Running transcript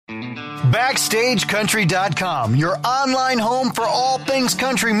BackstageCountry.com, your online home for all things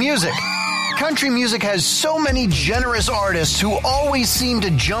country music. Country music has so many generous artists who always seem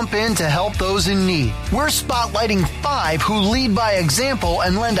to jump in to help those in need. We're spotlighting 5 who lead by example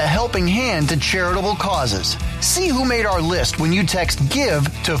and lend a helping hand to charitable causes. See who made our list when you text GIVE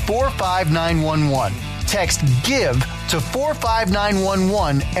to 45911. Text GIVE to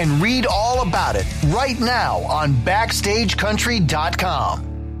 45911 and read all about it right now on BackstageCountry.com.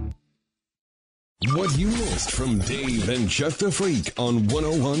 What you missed from Dave and Chuck the Freak on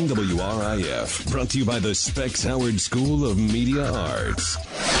 101 WRIF. Brought to you by the Specs Howard School of Media Arts.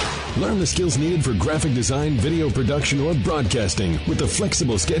 Learn the skills needed for graphic design, video production, or broadcasting with the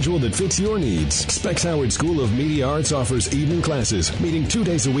flexible schedule that fits your needs. Specs Howard School of Media Arts offers evening classes, meeting 2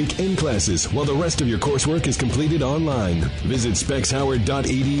 days a week in classes, while the rest of your coursework is completed online. Visit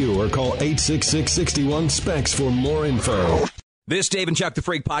specshoward.edu or call 866-61-SPECS for more info. This Dave and Chuck the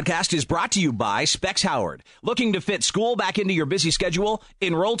Freak podcast is brought to you by Specs Howard. Looking to fit school back into your busy schedule?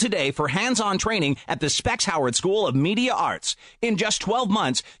 Enroll today for hands-on training at the Specs Howard School of Media Arts. In just 12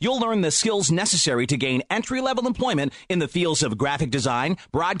 months, you'll learn the skills necessary to gain entry-level employment in the fields of graphic design,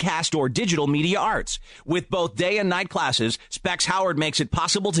 broadcast, or digital media arts. With both day and night classes, Specs Howard makes it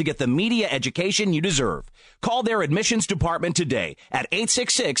possible to get the media education you deserve. Call their admissions department today at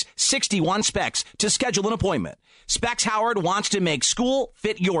 866-61-SPECS to schedule an appointment. Specs Howard wants to make school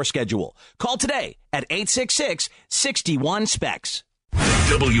fit your schedule. Call today at 866-61-SPECS.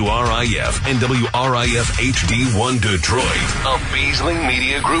 WRIF and WRIF HD1 Detroit, a Beasley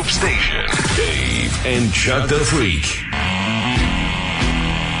Media Group station. Dave and Chuck the Freak.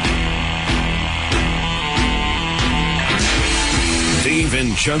 Dave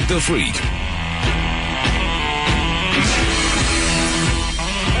and Chuck the Freak.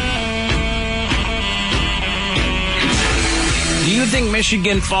 Do you think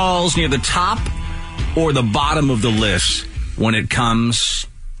Michigan falls near the top or the bottom of the list when it comes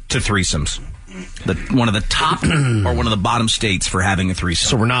to threesomes? One of the top or one of the bottom states for having a threesome?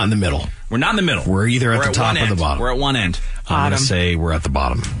 So we're not in the middle. We're not in the middle. We're either at the top or the bottom. We're at one end. I'm going to say we're at the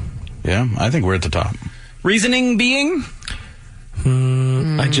bottom. Yeah, I think we're at the top. Reasoning being?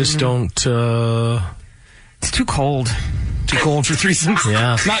 I just don't... It's too cold. Too cold for threesomes?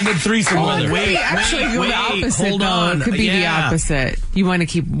 Yeah. Not good threesome weather. Wait, actually, you're the opposite. Hold on. It could be the opposite. You want to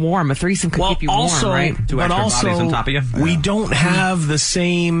keep warm. A threesome could keep you warm, right? Two extra bodies on top of you? We don't have the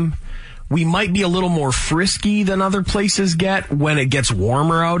same... We might be a little more frisky than other places get when it gets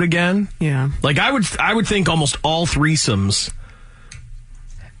warmer out again. Yeah. Like, I would think almost all threesomes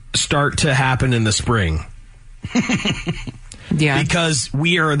start to happen in the spring. Yeah. Because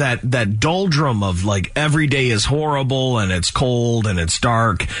we are that doldrum of, like, every day is horrible and it's cold and it's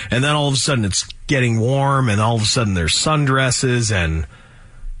dark, and then all of a sudden it's getting warm, and all of a sudden there's sundresses, and,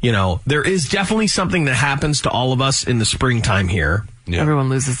 you know, there is definitely something that happens to all of us in the springtime here. Yeah. Everyone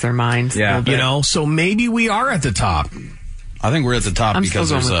loses their minds. Yeah. You know, so maybe we are at the top. I think we're at the top because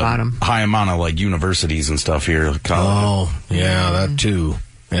there's a high amount of, like, universities and stuff here. Oh, yeah, that too.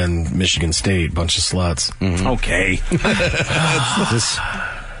 And Michigan State, bunch of sluts. Mm-hmm. Okay.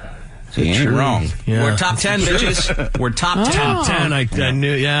 You ain't wrong. Yeah. We're top 10, bitches. We're top 10. Top 10, I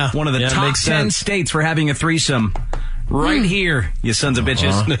knew, yeah. One of the top 10 states for having a threesome. Right here, you sons of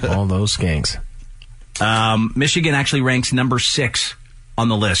bitches. All those skanks. Michigan actually ranks number 6 on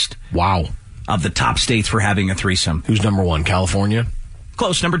the list. Wow. Of the top states for having a threesome. Who's number 1? California?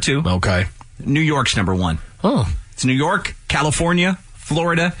 Close, number 2. Okay. New York's number 1. Oh. It's New York, California,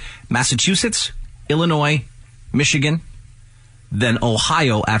 Florida, Massachusetts, Illinois, Michigan, then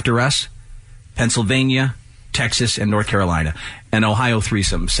Ohio after us, Pennsylvania, Texas, and North Carolina. An Ohio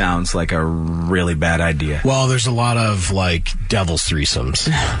threesome sounds like a really bad idea. Well, there's a lot of, like, devil's threesomes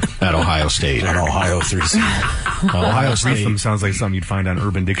at Ohio State. An Ohio threesome. Ohio State. Threesome sounds like something you'd find on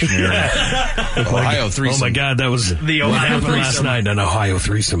Urban Dictionary. Ohio threesome. Oh, my God, that was the Ohio threesome. Last night, an Ohio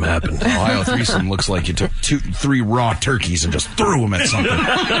threesome happened. Ohio threesome looks like you took 3 raw turkeys and just threw them at something.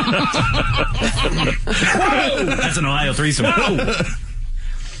 Whoa! That's an Ohio threesome. Whoa!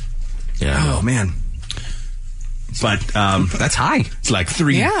 Yeah. Oh, man. But that's high. It's like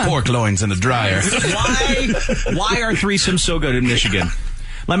 3 pork loins in a dryer. Why are threesomes so good in Michigan?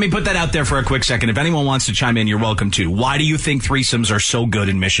 Let me put that out there for a quick second. If anyone wants to chime in, you're welcome to. Why do you think threesomes are so good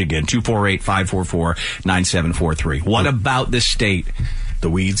in Michigan? 248-544-9743. What about this state? The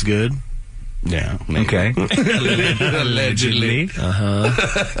weed's good? Yeah. Maybe. Okay. Allegedly.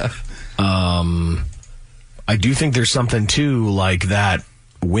 I do think there's something, too, like that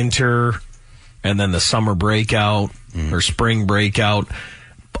winter and then the summer breakout or spring breakout.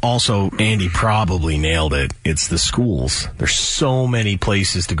 also, Andy probably nailed it. It's the schools. There's so many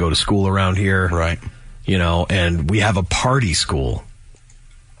places to go to school around here. Right. You know, and we have a party school.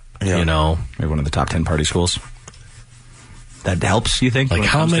 Yeah. You know. Maybe one of the top 10 party schools. That helps, you think? Like,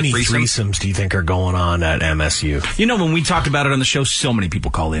 how many threesomes do you think are going on at MSU? You know, when we talked about it on the show, so many people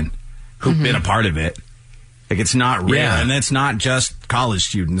call in who've been a part of it. Like, it's not rare. Yeah. And it's not just college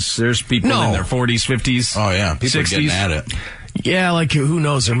students. There's people in their 40s, 50s. Oh, yeah. People 60s. Are getting at it. Yeah, like, who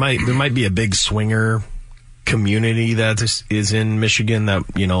knows? There might be a big swinger community that is in Michigan that,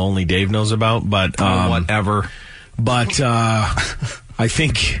 you know, only Dave knows about. But whatever. But I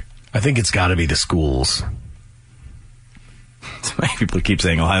think it's got to be the schools. So many people keep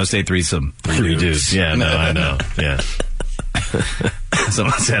saying Ohio State threesome. Three dudes. Yeah, no, I know. Yeah.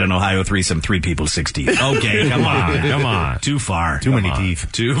 Someone said an Ohio threesome, 3 people, 6 teeth. Okay, come on. Too far. Too many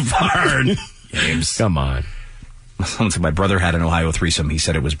teeth. Too far. James. Come on. Someone said my brother had an Ohio threesome. He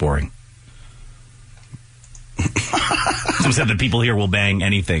said it was boring. Someone said that people here will bang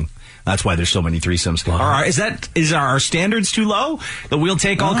anything. That's why there's so many threesomes. Wow. Is our standards too low that we'll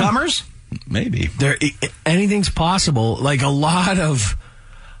take all comers? Maybe. Anything's possible. Like, a lot of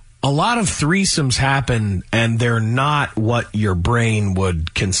threesomes happen, and they're not what your brain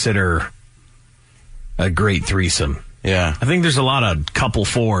would consider a great threesome. Yeah. I think there's a lot of couple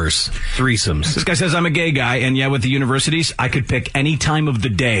fours, threesomes. This guy says, I'm a gay guy, and with the universities, I could pick any time of the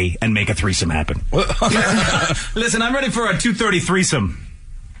day and make a threesome happen. Listen, I'm ready for a 2:30 threesome.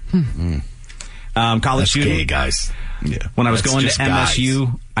 College student. Gay guys. Yeah. When I was going to MSU,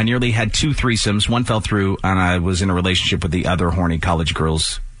 guys. I nearly had 2 threesomes. One fell through, and I was in a relationship with the other horny college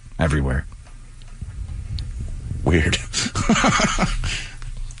girls everywhere. Weird.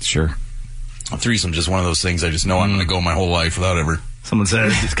 Sure. A threesome, just one of those things I just know I'm going to go my whole life without ever. Someone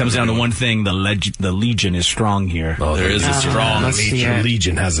says it comes down to one thing: the legion is strong here. Oh, there is a strong legion. The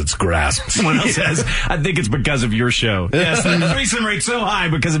legion has its grasp. Someone else says, I think it's because of your show. Yes, the threesome rate's so high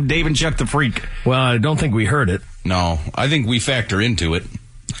because of Dave and Chuck the Freak. Well, I don't think we heard it. No, I think we factor into it.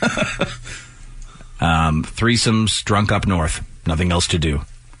 Threesomes drunk up north. Nothing else to do.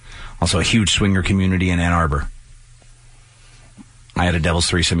 Also a huge swinger community in Ann Arbor. I had a devil's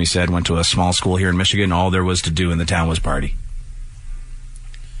threesome, he said. Went to a small school here in Michigan. All there was to do in the town was party.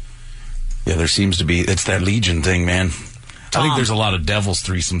 Yeah, there seems to be. It's that legion thing, man. Tom. I think there's a lot of devil's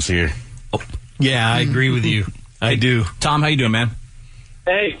threesomes here. Oh, yeah, I agree with you. I do. Tom, how you doing, man?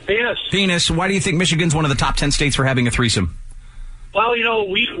 Hey, Penis. Why do you think Michigan's one of the top 10 states for having a threesome? Well, you know,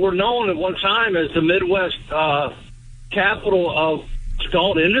 we were known at one time as the Midwest capital of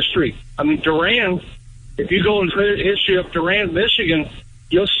adult industry. I mean, Durand, if you go into the history of Durand, Michigan,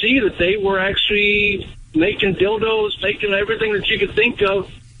 you'll see that they were actually making dildos, making everything that you could think of.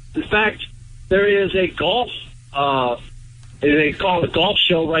 In fact, there is a golf, they call it a golf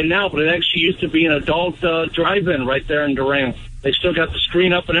show right now, but it actually used to be an adult drive-in right there in Durand. They still got the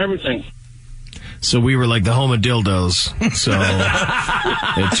screen up and everything. So we were like the home of dildos, so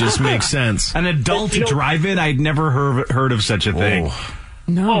it just makes sense. An adult drive-in? I'd never heard of such a thing. Oh.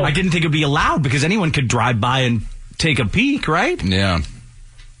 No. I didn't think it would be allowed because anyone could drive by and take a peek, right? Yeah.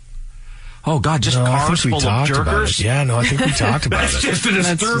 Oh, God, just cars full of jerkers? Yeah, no, I think we talked about it. That's just a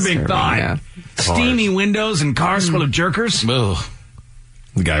disturbing thought. Yeah. Steamy windows and cars full of jerkers? Ugh.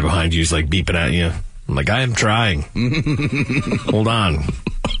 The guy behind you is like beeping at you. I'm like, I am trying. Hold on.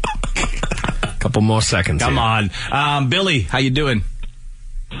 Couple more seconds. Come on. Billy, how you doing?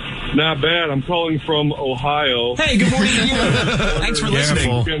 Not bad. I'm calling from Ohio. Hey, good morning to you. Thanks for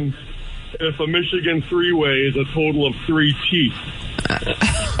listening. If a Michigan three-way is a total of 3 teeth.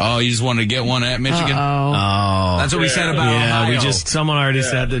 Oh, you just wanted to get one at Michigan? Oh. That's what we said about Ohio. Someone already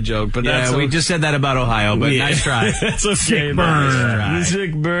said the joke, but we just said that about Ohio, but nice try. That's a sick burn.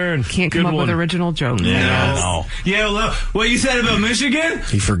 Sick burn. Can't come up with original jokes. Yeah, no. Yeah, what you said about Michigan?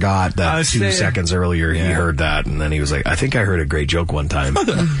 He forgot that 2 seconds earlier he heard that, and then he was like, I think I heard a great joke one time.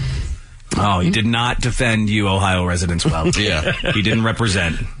 Oh, he did not defend you Ohio residents well. Yeah. He didn't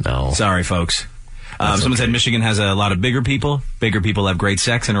represent. No. Sorry, folks. Someone said Michigan has a lot of bigger people. Bigger people have great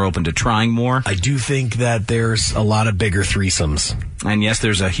sex and are open to trying more. I do think that there's a lot of bigger threesomes. And yes,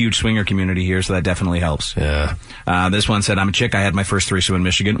 there's a huge swinger community here, so that definitely helps. Yeah. This one said, I'm a chick. I had my first threesome in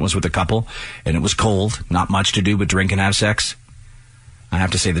Michigan. It was with a couple, and it was cold. Not much to do but drink and have sex. I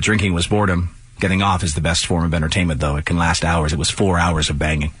have to say the drinking was boredom. Getting off is the best form of entertainment, though. It can last hours. It was 4 hours of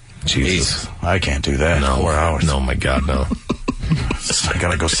banging. Jesus. I can't do that. No. 4 hours. No, my God, no. I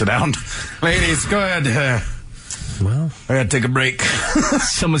gotta go sit down. Ladies, go ahead. Well, I gotta take a break.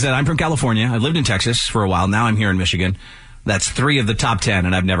 Someone said, I'm from California. I lived in Texas for a while. Now I'm here in Michigan. That's 3 of the top 10,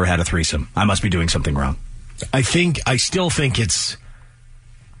 and I've never had a threesome. I must be doing something wrong. I still think it's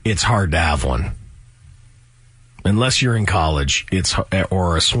it's hard to have one. Unless you're in college,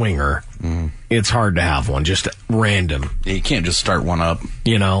 or a swinger, it's hard to have one. Just random. Yeah, you can't just start one up.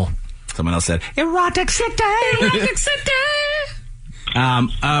 You know? Someone else said, erotic city! Erotic city!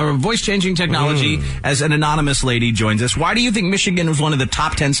 Voice-changing technology, as an anonymous lady joins us. Why do you think Michigan was one of the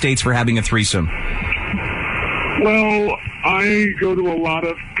top 10 states for having a threesome? Well, I go to a lot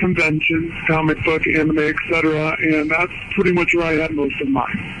of conventions, comic book, anime, etc., and that's pretty much where I had most of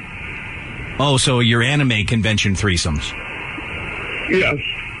mine. Oh, so your anime convention threesomes? Yes.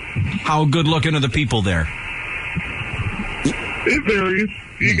 How good-looking are the people there? It varies.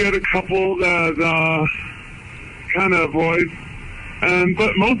 You get a couple that kind of avoid,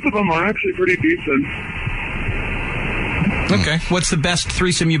 but most of them are actually pretty decent. Okay. What's the best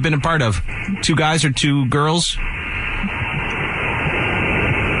threesome you've been a part of? 2 guys or 2 girls?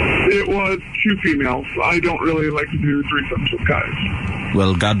 It was 2 females. I don't really like to do threesomes with guys.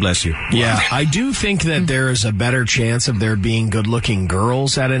 Well, God bless you. Yeah, I do think that there is a better chance of there being good-looking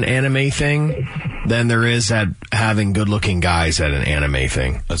girls at an anime thing than there is at having good-looking guys at an anime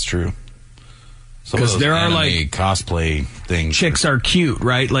thing. That's true. Because there are like cosplay things. Chicks are cute,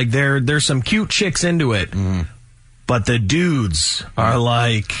 right? Like there's some cute chicks into it. But the dudes are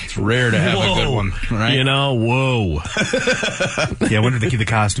like... It's rare to have a good one, right? You know, whoa. Yeah, I wonder if they keep the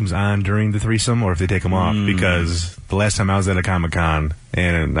costumes on during the threesome or if they take them off. Because the last time I was at a Comic-Con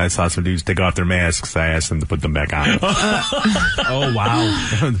and I saw some dudes take off their masks, I asked them to put them back on. Oh, wow.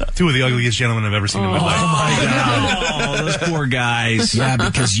 2 of the ugliest gentlemen I've ever seen in my life. Oh, my God. Oh, those poor guys. Yeah,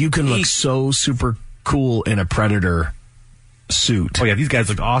 because you can look so super cool in a Predator suit. Oh, yeah, these guys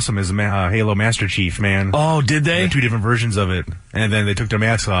looked awesome as Halo Master Chief, man. Oh, did they? 2 different versions of it. And then they took their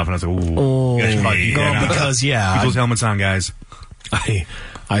masks off, and I was like, ooh. Oh, you guys should probably keep that on. Because, yeah. Keep those helmets on, guys. I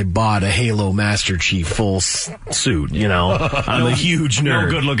bought a Halo Master Chief full suit, you know. I'm a huge nerd. No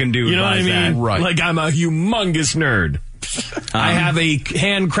good-looking dude. You know what I mean? Right. Like, I'm a humongous nerd. I have a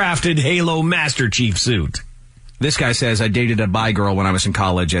handcrafted Halo Master Chief suit. This guy says, I dated a bi girl when I was in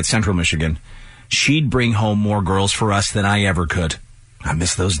college at Central Michigan. She'd bring home more girls for us than I ever could. I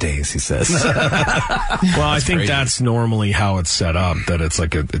miss those days, he says. Well, I think that's normally how it's set up, that it's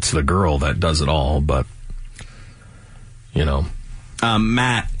like it's the girl that does it all, but, you know.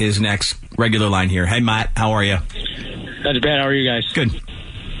 Matt is next. Regular line here. Hey, Matt, how are you? Not too bad. How are you guys? Good.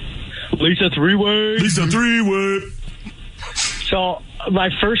 Lisa Three-Way. Lisa Three-Way. So, my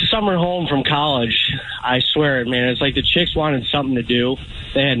first summer home from college, I swear it, man, it's like the chicks wanted something to do.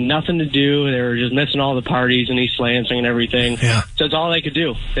 They had nothing to do. They were just missing all the parties and East Lansing and everything. Yeah. So it's all they could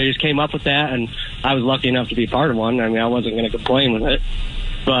do. They just came up with that, and I was lucky enough to be part of one. I mean, I wasn't going to complain with it.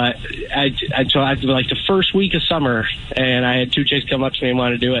 But so I like the first week of summer, and I had 2 chicks come up to me and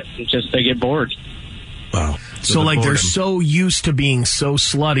want to do it. It's just they get bored. Wow. So like they're so used to being so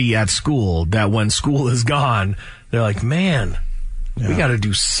slutty at school that when school is gone, they're like, man, we got to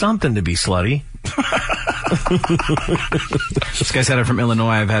do something to be slutty. This guy said I'm from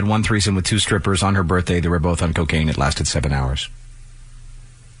Illinois. I've had 1 threesome with 2 strippers on her birthday. They were both on cocaine. It lasted 7 hours.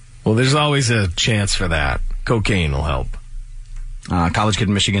 Well, there's always a chance for that. Cocaine will help. College kid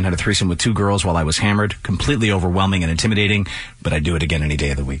in Michigan had a threesome with 2 girls while I was hammered. Completely overwhelming and intimidating, but I'd do it again any day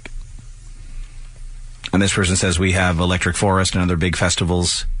of the week. And this person says we have Electric Forest and other big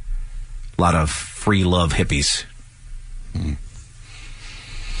festivals. A lot of free love hippies.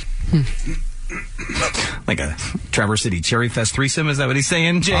 Like a Traverse City Cherry Fest threesome, is that what he's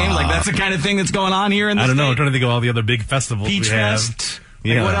saying, James? Like that's the kind of thing that's going on here in the I don't know. state? I'm trying to think of all the other big festivals Peach we have. Fest.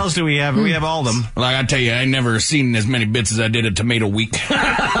 Yeah. Like, what else do we have? We have all of them. Like I tell you, I never seen as many bits as I did at Tomato Week. Just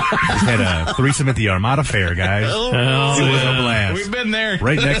had a threesome at the Armada Fair, guys. Oh, it was a blast. We've been there.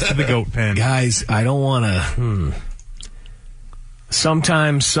 Right next to the goat pen. Guys, I don't want to...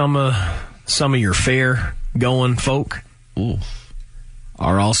 Sometimes some of your fair-going folk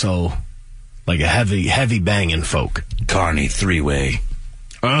are also like a heavy banging folk. Carney 3-way.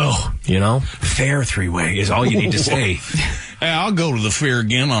 Oh, you know? Fair 3-way is all you need to say. Hey, I'll go to the fair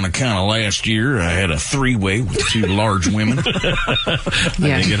again on account of last year. I had a 3-way with 2 large women. I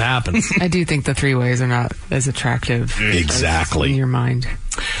think it happens. I do think the 3-ways are not as attractive. Exactly. In your mind.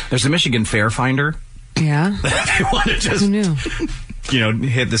 There's a Michigan Fair Finder. Yeah. If you want to just, Who knew?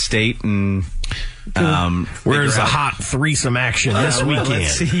 Hit the state and... Where's the hot threesome action this weekend?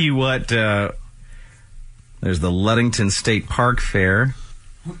 Let's see what... there's the Ludington State Park Fair.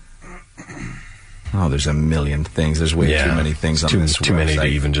 Oh, there's a million things. There's way too many things on this too website. many to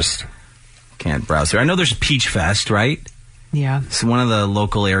even just... Can't browse through. I know there's Peach Fest, right? Yeah. So one of the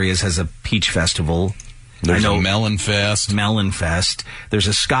local areas has a peach festival. There's a Melon Fest. Melon Fest. There's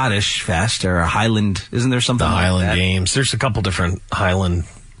a Scottish Fest or a Highland. Isn't there something The like Highland that? Games. There's a couple different Highland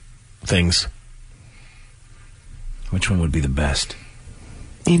things. Which one would be the best?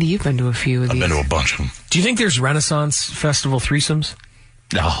 Andy, you've been to a few of these. I've been to a bunch of them. Do you think there's Renaissance Festival threesomes?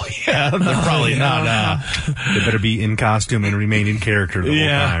 Oh, yeah. They're probably not. They better be in costume and remain in character the whole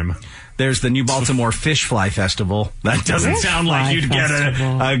time. There's the New Baltimore Fish Fly Festival. That doesn't sound like you'd get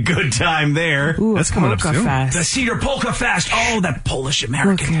a good time there. Ooh, That's coming up Polka soon. Fest. The Cedar Polka Fest. Oh, that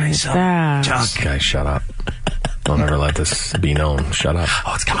Polish-American Look at threesome. that. Just, Guys, shut up. Don't ever let this be known. Shut up.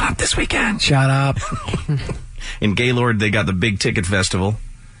 oh, it's coming up this weekend. Shut up. In Gaylord, they got the Big Ticket Festival.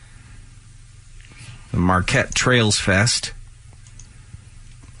 The Marquette Trails Fest.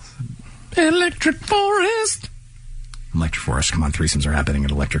 Electric Forest. Electric Forest. Come on, threesomes are happening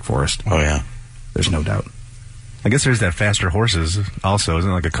at Electric Forest. Oh, yeah. There's no doubt. I guess there's that Faster Horses also, isn't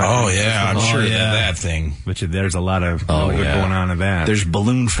it? Like a couple. Oh, yeah. I'm sure that thing. Which there's a lot of good yeah. going on in that. There's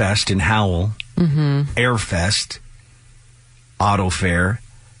Balloon Fest in Howell. Air Fest. Auto Fair.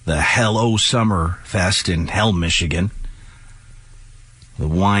 The Hello Summer Fest in Hell, Michigan. The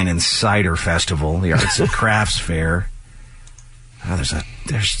Wine and Cider Festival. The Arts and Crafts Fair. Oh,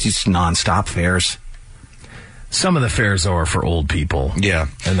 there's just nonstop fairs. Some of the fairs are for old people. Yeah.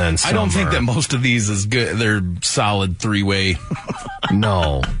 And then I don't think are- that most of these is good. They're solid three-way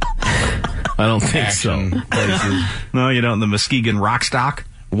No. I don't think action so. places. No, you don't. The Muskegon Rockstock.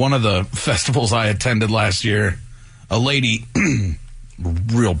 One of the festivals I attended last year, a lady,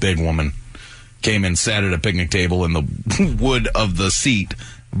 real big woman, came and sat at a picnic table, and the wood of the seat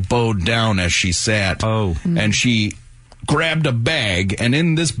bowed down as she sat. Oh. And she grabbed a bag, and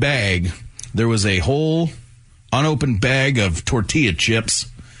in this bag, there was a whole unopened bag of tortilla chips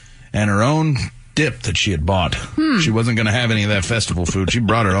and her own dip that she had bought. She wasn't going to have any of that festival food. She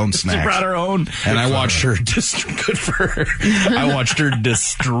brought her own snacks. She brought her own. And I watched her good for her. I watched her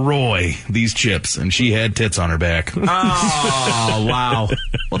destroy these chips, and she had tits on her back. Oh, wow.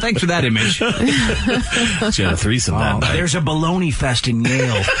 Well, thanks for that image. She had a threesome that night. There's a Baloney Fest in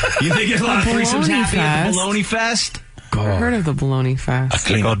Yale. You think there's a lot of threesomes Baloney happening at the Fest? Baloney Fest? I've heard of the Bologna Fest.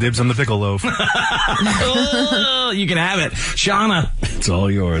 They call dibs on the pickle loaf. Oh, you can have it. Shauna. It's all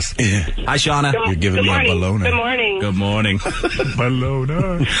yours. Hi, Shauna. You're giving me a bologna. Good morning. Good morning.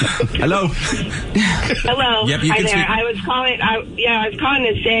 Bologna. Hello. Hello. Yep, you Hi can there. speak. I was calling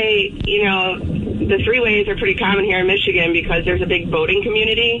to say, the three-ways are pretty common here in Michigan because there's a big boating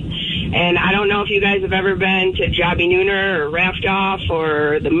community. And I don't know if you guys have ever been to Jobby Nooner or Raft Off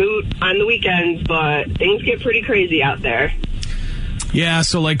or the Moot on the weekends, but things get pretty crazy out there. Yeah,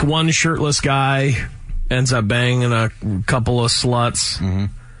 so like one shirtless guy ends up banging a couple of sluts. Mm-hmm.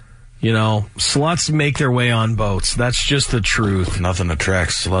 You know, sluts make their way on boats. That's just the truth. Nothing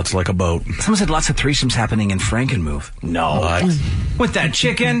attracts sluts like a boat. Someone said lots of threesomes happening in Frankenmove. No. What? With that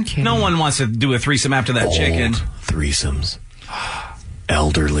chicken? No one wants to do a threesome after that chicken. Threesomes.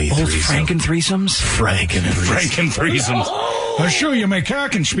 Elderly Old threesomes. Franken threesomes? Franken threesomes. Franken threesomes. I'll show you my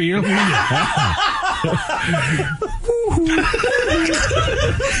cock and spiel.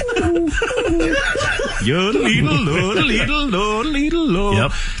 Yep.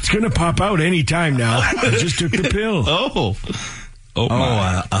 It's going to pop out any time now. I just took the pill. Oh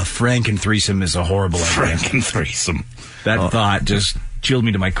my. A Franken threesome is a horrible idea. Franken threesome. That thought just chilled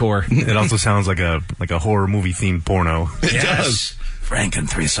me to my core. It also sounds like a horror movie themed porno. It does. Franken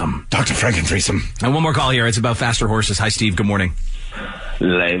threesome. Dr. Franken threesome. And one more call here. It's about faster horses. Hi, Steve. Good morning.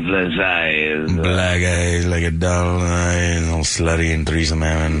 Lifeless eyes. Black eyes like a doll eyes, all slutty and threesome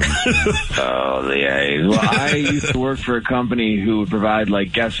having. Oh, the eyes. Well, I used to work for a company who would provide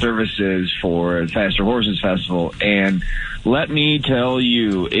like guest services for Faster Horses Festival, and let me tell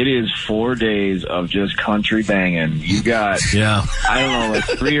you, it is 4 days of just country banging. You got, I don't know, like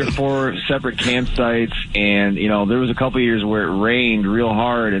 3 or 4 separate campsites, and, there was a couple of years where it rained real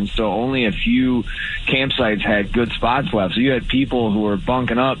hard, and so only a few campsites had good spots left. So you had people who were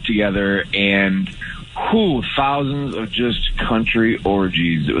bunking up together, and thousands of just country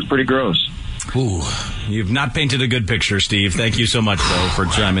orgies. It was pretty gross. Ooh, you've not painted a good picture, Steve. Thank you so much, though, for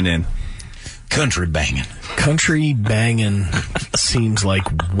chiming in. Country banging. Country banging seems like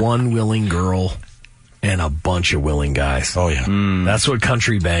one willing girl and a bunch of willing guys. Oh, yeah. That's what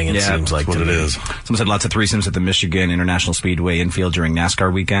country banging seems like. That's what it is. Someone said lots of threesomes at the Michigan International Speedway infield during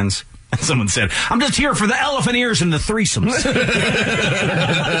NASCAR weekends. And someone said, I'm just here for the elephant ears and the threesomes.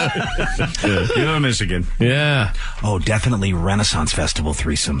 Michigan. Yeah. Oh, definitely Renaissance Festival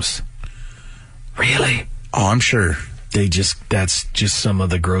threesomes. Really? Oh, I'm sure. That's just some of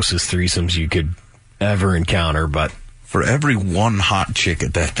the grossest threesomes you could ever encounter, but for every one hot chick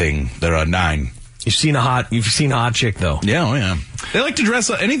at that thing, there are 9. You've seen a hot chick though. Yeah, oh yeah. They like to dress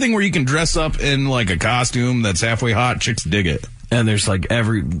up anything where you can dress up in like a costume that's halfway hot. Chicks dig it. And there's like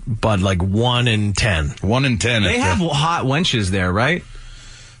like 1 in 10. 1 in 10. They have hot wenches there, right?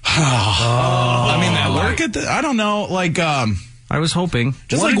 I mean, that work at I don't know, like, I was hoping.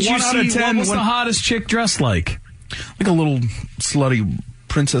 Just like 1 out of 10. What was the hottest chick dressed like? Like a little slutty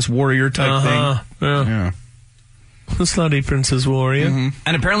princess warrior type thing. Yeah. The slutty princess warrior. Mm-hmm.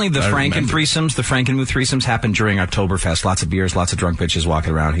 And apparently the Franken threesomes happened during Oktoberfest. Lots of beers, lots of drunk bitches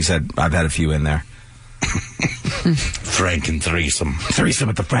walking around. He said, I've had a few in there. Franken threesome. Threesome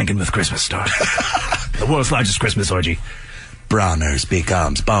at the Frankenmuth Christmas store. The world's largest Christmas orgy. Browners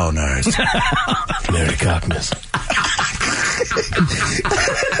becomes boners. Merry Cockmas.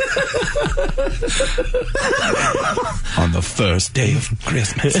 On the first day of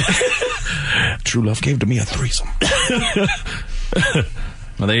Christmas, true love gave to me a threesome.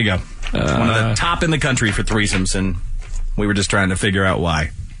 Well, there you go. One of the top in the country for threesomes, and we were just trying to figure out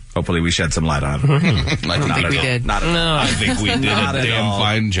why. Hopefully we shed some light on it. I don't think we did. I think we did a damn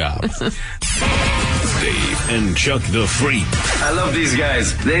fine job. Dave and Chuck the Freak. I love these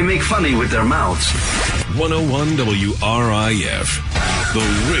guys. They make funny with their mouths. 101 WRIF. The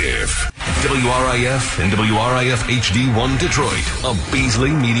Riff. WRIF and WRIF HD1 Detroit. A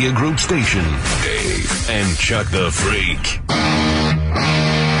Beasley Media Group station. Dave and Chuck the Freak.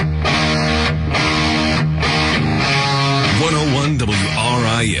 101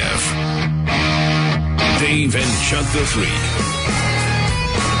 WRIF. Dave and Chuck the Freak.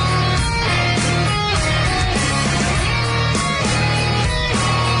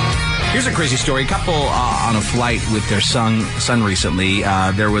 Here's a crazy story. A couple on a flight with their son recently.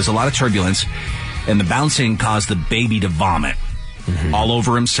 There was a lot of turbulence, and the bouncing caused the baby to vomit all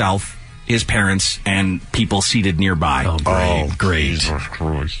over himself, his parents, and people seated nearby. Oh, great.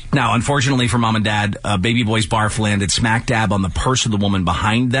 Now, unfortunately for mom and dad, baby boy's barf landed smack dab on the purse of the woman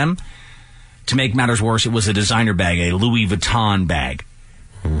behind them. To make matters worse, it was a designer bag, a Louis Vuitton bag.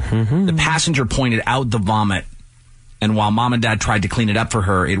 The passenger pointed out the vomit, and while mom and dad tried to clean it up for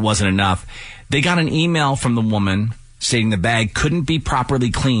her, it wasn't enough. They got an email from the woman stating the bag couldn't be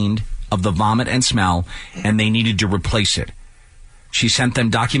properly cleaned of the vomit and smell, and they needed to replace it. She sent them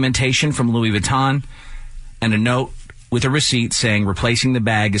documentation from Louis Vuitton and a note with a receipt saying replacing the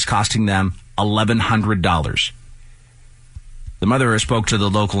bag is costing them $1,100. The mother spoke to the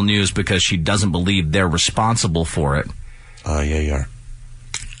local news because she doesn't believe they're responsible for it. Yeah, you are.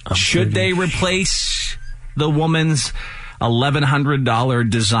 Should they replace the woman's $1,100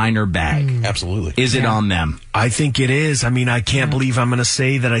 designer bag? Absolutely. Is it on them? I think it is. I mean, I can't believe I'm going to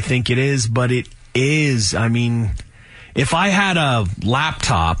say that I think it is, but it is. I mean, if I had a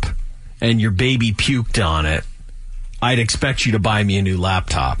laptop and your baby puked on it, I'd expect you to buy me a new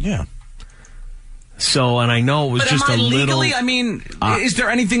laptop. Yeah. So, and I know it was just a little... I mean, is there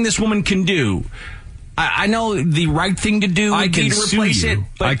anything this woman can do? I know the right thing to do would be to replace it.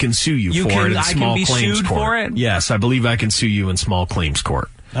 But I can sue you for it in small claims court. I can be sued for it? Yes, I believe I can sue you in small claims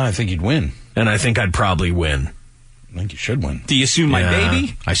court. I think you'd win. And I think I'd probably win. I think you should win. Do you sue my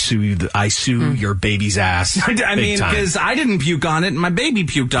baby? I sue you. I sue your baby's ass. I mean, because I didn't puke on it, and my baby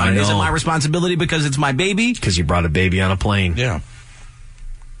puked on it. Is it my responsibility because it's my baby? Because you brought a baby on a plane. Yeah.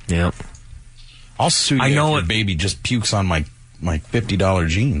 Yep. I'll sue you if your baby just pukes on my $50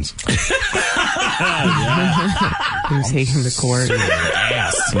 jeans. Who's taking the court?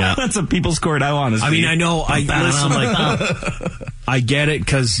 Yeah. That's a people's court I want to see. I mean, I know. I get it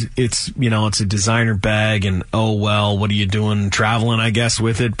because it's, it's a designer bag and, oh, well, what are you doing? Traveling, I guess,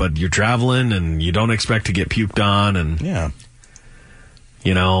 with it, but you're traveling and you don't expect to get puked on. And,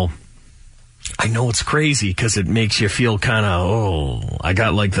 I know it's crazy because it makes you feel kind of, I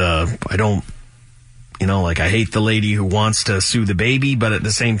hate the lady who wants to sue the baby, but at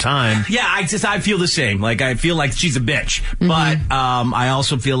the same time... Yeah, I feel the same. Like, I feel like she's a bitch. But I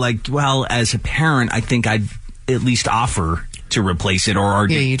also feel like, well, as a parent, I think I'd at least offer to replace it or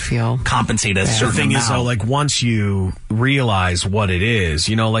you'd feel compensate a certain The thing amount. is, though, like, once you realize what it is,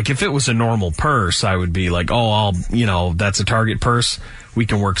 like, if it was a normal purse, I would be like, that's a Target purse. We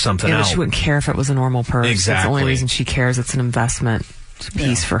can work something out. But she wouldn't care if it was a normal purse. Exactly. That's the only reason she cares. It's an investment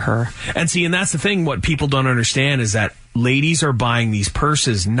piece for her. And that's the thing. What people don't understand is that ladies are buying these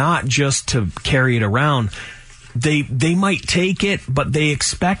purses not just to carry it around. They might take it, but they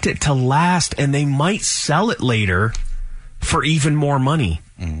expect it to last, and they might sell it later for even more money.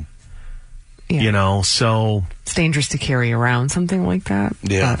 So it's dangerous to carry around something like that.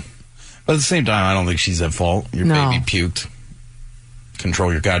 Yeah. But at the same time, I don't think she's at fault. Your baby puked.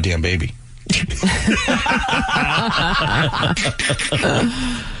 Control your goddamn baby.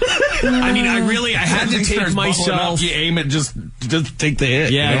 I mean, I had to take myself. You aim it just just take the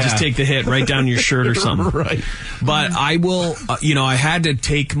hit. Yeah, just take the hit right down your shirt or something. Right. But I will, I had to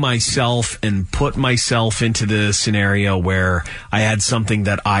take myself and put myself into the scenario where I had something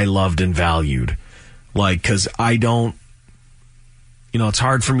that I loved and valued. Like, because I don't, it's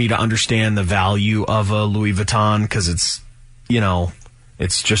hard for me to understand the value of a Louis Vuitton because it's,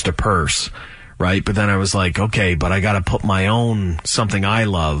 it's just a purse, right? But then I was like, okay, but I got to put my own something I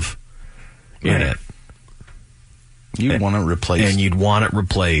love in it. You want it replaced. And you'd want it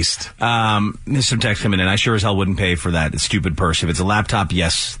replaced. There's some text coming in. I sure as hell wouldn't pay for that stupid purse. If it's a laptop,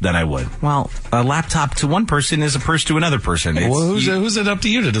 yes, then I would. Well, a laptop to one person is a purse to another person. Well, who's it up to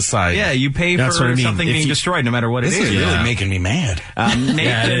you to decide? Yeah, you pay for something being destroyed no matter what it is. This is really making me mad. Nathan,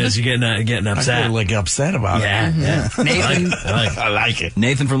 yeah, it is. You're getting upset. I'm like upset about it. Yeah. Nathan, I like it.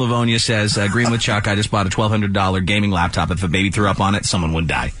 Nathan from Livonia says, agreeing with Chuck, I just bought a $1,200 gaming laptop. If a baby threw up on it, someone would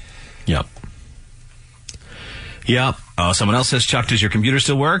die. Yep. Oh, someone else says, Chuck, does your computer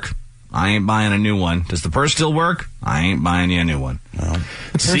still work? I ain't buying a new one. Does the purse still work? I ain't buying you a new one. No.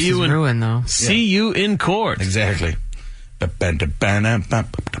 The purse is ruined, though. See you in court. Exactly. Yeah. If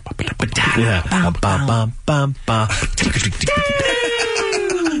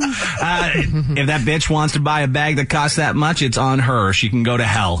that bitch wants to buy a bag that costs that much, it's on her. She can go to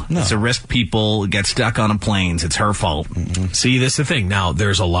hell. No. It's a risk people get stuck on planes. It's her fault. Mm-hmm. See, this is the thing. Now,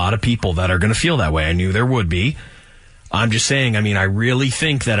 there's a lot of people that are going to feel that way. I knew there would be. I'm just saying, I really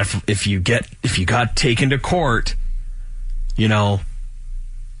think that if you got taken to court, you're going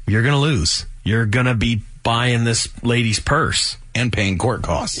to lose. You're going to be buying this lady's purse. And paying court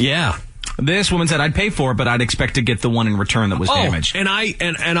costs. Yeah. This woman said, I'd pay for it, but I'd expect to get the one in return that was damaged. And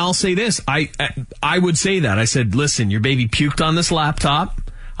I'll say this. I would say that. I said, listen, your baby puked on this laptop.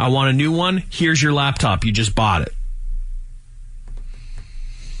 I want a new one. Here's your laptop. You just bought it.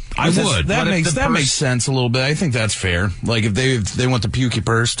 I would. That makes sense a little bit. I think that's fair. Like if they want the pukey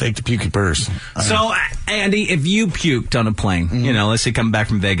purse, take the pukey purse. So, Andy, if you puked on a plane, let's say coming back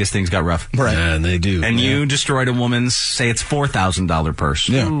from Vegas, things got rough. Right. And they do. And you destroyed a woman's, say it's $4,000 purse.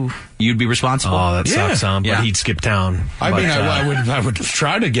 Yeah. Ooh. You'd be responsible. Oh, that sucks, but he'd skip town. I would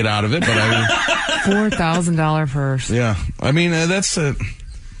try to get out of it, but I would. $4,000 purse. Yeah.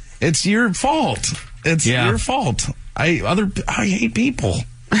 It's your fault. It's your fault. I hate people.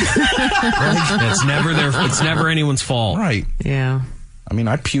 It's never anyone's fault. Right. Yeah. I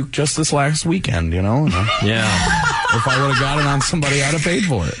puked just this last weekend, Yeah. If I would have got it on somebody, I'd have paid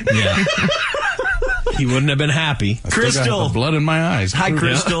for it. Yeah. He wouldn't have been happy. Crystal. The blood in my eyes. Hi,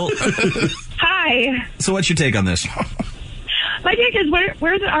 Crystal. Hi. So what's your take on this? My take is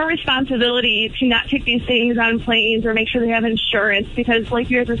where's our responsibility to not take these things on planes or make sure they have insurance? Because like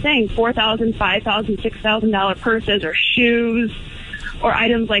you guys were saying, $4,000, $5,000, $6,000 purses or shoes or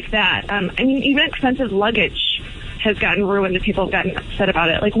items like that. Even expensive luggage has gotten ruined and people have gotten upset about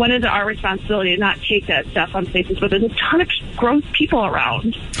it. Like, when is it our responsibility to not take that stuff on places where there's a ton of gross people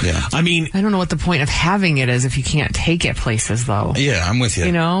around? Yeah. I don't know what the point of having it is if you can't take it places, though. Yeah, I'm with you.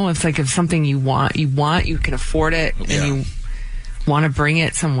 It's like if something you want, you can afford it, and you want to bring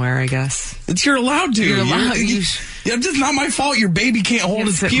it somewhere, I guess. You're allowed to. It's just not my fault your baby can't hold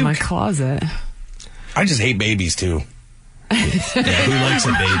its puke. In my closet. I just hate babies, too. Who likes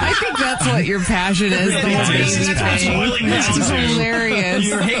a baby? I think that's what your passion is. The whole baby thing. It's hilarious.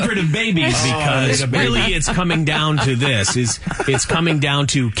 Your hatred of babies, because really it's coming down to this. It's coming down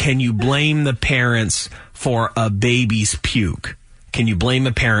to, can you blame the parents for a baby's puke? Can you blame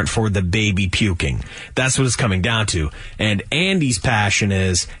a parent for the baby puking? That's what it's coming down to. And Andy's passion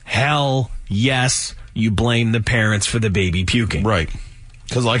is, hell yes, you blame the parents for the baby puking. Right.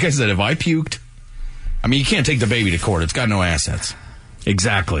 Because like I said, if I puked, you can't take the baby to court. It's got no assets.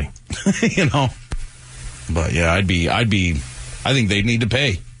 Exactly. But yeah, I think they'd need to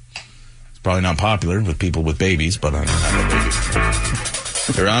pay. It's probably not popular with people with babies, but I don't have a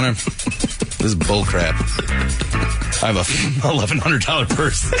baby. Your Honor, this is bullcrap. I have a $1,100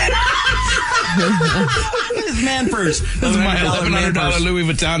 purse. This man purse. This is my $1,100 Louis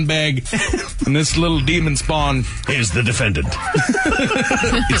Vuitton bag. And this little demon spawn is the defendant.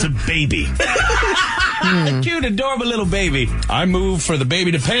 It's a baby. Cute, adorable little baby. I move for the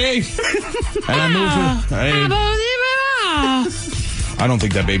baby to pay. And I move for... I don't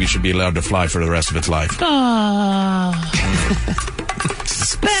think that baby should be allowed to fly for the rest of its life.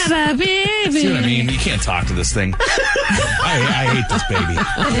 Baby. See what I mean? You can't talk to this thing. I hate this baby.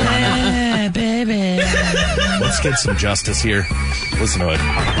 Baby. Let's get some justice here. Listen to it.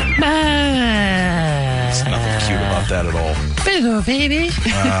 There's nothing cute about that at all. Baby.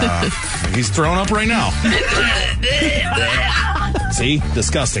 He's thrown up right now. See?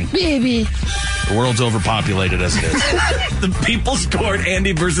 Disgusting. Baby. The world's overpopulated as it is. The people scored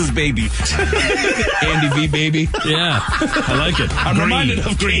Andy versus Baby. Andy v. Baby. Yeah, I like it. I'm reminded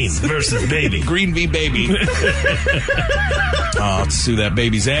of Green versus Baby. Green v. Baby. Oh, let's sue that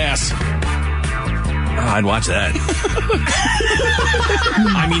baby's ass. I'd watch that.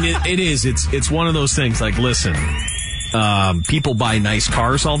 I mean, it is. It's one of those things. Like, listen, people buy nice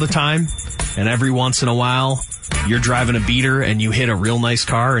cars all the time, and every once in a while, you're driving a beater and you hit a real nice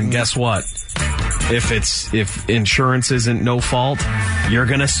car, and guess what? If insurance isn't no fault, you're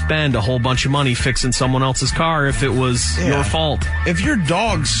gonna spend a whole bunch of money fixing someone else's car if it was your fault. If your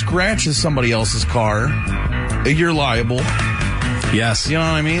dog scratches somebody else's car, you're liable. Yes. You know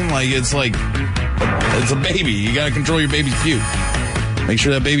what I mean? Like, it's a baby. You gotta control your baby's puke. Make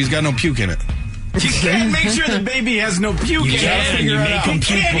sure that baby's got no puke in it. You can't make sure the baby has no puke. You can't. You make them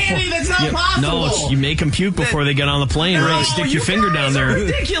puke before. Andy, that's not possible. No, you make them puke before they get on the plane. Right? Stick your finger down there.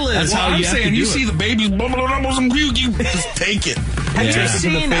 Ridiculous. That's how you have to do you it. see the baby's bubbling up with some puke, you just take it. Have you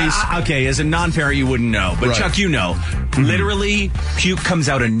seen? Okay, as a non-parent, you wouldn't know, but Right. Chuck, you know. Literally, puke comes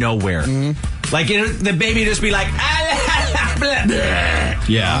out of nowhere. Like the baby just be like,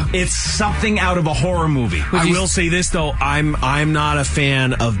 Yeah. It's something out of a horror movie. I will say this though, I'm not a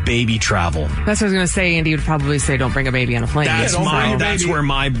fan of baby travel. That's what I was going to say. Andy would probably say, "Don't bring a baby on a plane." That's where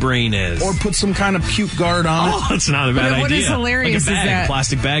my brain is. Or put some kind of puke guard on it. Oh, that's not a bad idea. What is hilarious like a bag, is that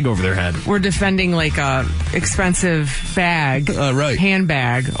plastic bag over their head. we're defending like a expensive bag,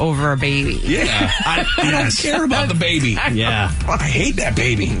 handbag over a baby. Yeah. I don't care about the baby. Yeah. I hate that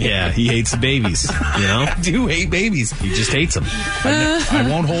baby. Yeah, he hates babies. You know? I do hate babies. He just hates them. I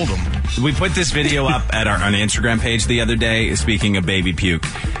won't hold them. We put this video up at our Instagram page the other day, speaking of baby puke.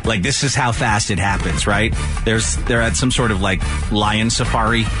 Like, this is how fast it happens, right? They're at some sort of, like, lion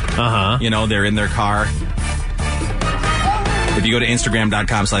safari. Uh-huh. You know, they're in their car. If you go to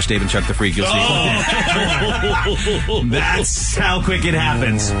Instagram.com/Dave and Chuck the Freak, you'll see. That's how quick it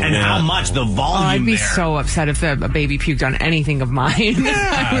happens, and how much the volume I'd be there. so upset if a baby puked on anything of mine.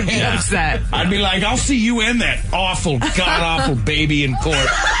 I would be upset. I'd be like, I'll see you and that awful, god-awful baby in court.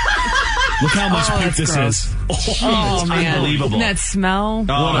 Look how much puke that's this gross. is. Oh, man. Unbelievable. That smell.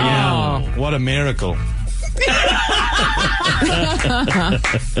 Oh, yeah. What a miracle.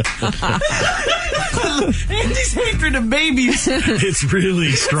 Andy's hatred of babies. It's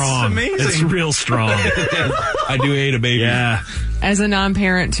really strong. It's amazing. It's real strong. I do hate a baby. Yeah. As a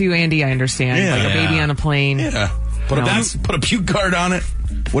non-parent too, Andy, I understand. Yeah. Like a baby on a plane. Yeah. Put a puke guard on it.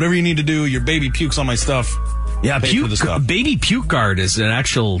 Whatever you need to do, your baby pukes on my stuff. Yeah, Pay for the stuff. baby puke guard is an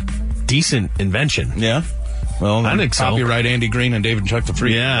actual decent invention. Yeah. Well, I think so. Copyright Andy Green and David Chuck the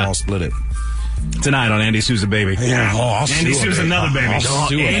Freak. Yeah. I'll split it. Tonight on Andy Sues a Baby. Yeah. Oh, I'll Andy sue sues a baby. another baby. I'll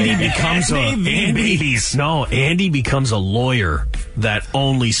sue a Andy baby. becomes Andy becomes a lawyer that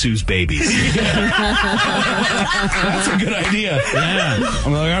only sues babies. That's a good idea. Yeah.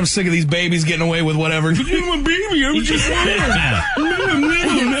 I'm sick of these babies getting away with whatever. You're my baby. I was just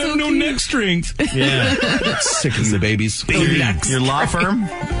no neck strength. Yeah. Sick of these babies. Your law firm?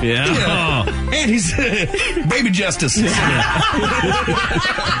 Yeah. Andy's baby justice.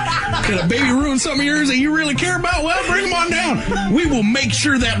 Did a baby ruin something of yours that you really care about? Well, bring them on down. We will make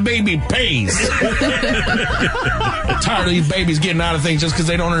sure that baby pays. I'm tired of these babies getting out of things just because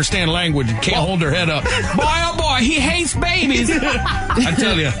they don't understand language and can't hold their head up. Boy, oh boy, he hates babies. I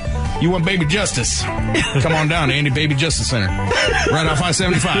tell you, you want baby justice? Come on down to Andy Baby Justice Center. Right off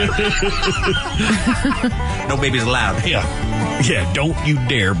I-75. No babies allowed. Yeah. Yeah, don't you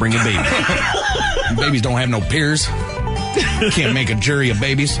dare bring a baby. Babies don't have no peers. Can't make a jury of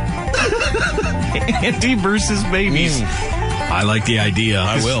babies. Andy versus babies. I like the idea.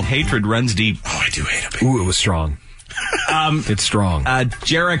 I will. Hatred runs deep. Oh, I do hate a baby. Ooh, it was strong. It's strong.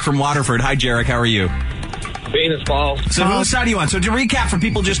 Jarek from Waterford. Hi, Jarek. How are you? Venus Falls. So whose side are you on? So to recap for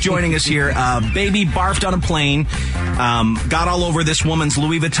people just joining us here, baby barfed on a plane, got all over this woman's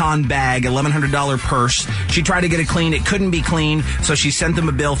Louis Vuitton bag, $1,100 purse. She tried to get it clean. It couldn't be cleaned, so she sent them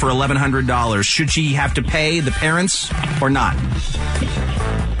a bill for $1,100. Should she have to pay the parents or not?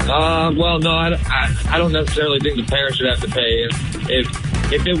 Well, no, I don't necessarily think the parents should have to pay.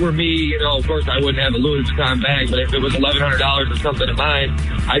 If it were me, you know, of course I wouldn't have a Louis Vuitton bag, but if it was $1,100 or something of mine,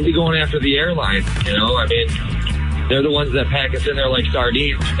 I'd be going after the airline, you know? I mean, they're the ones that pack us in there like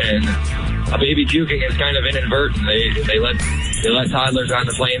sardines, and a baby puking is kind of inadvertent. They let toddlers on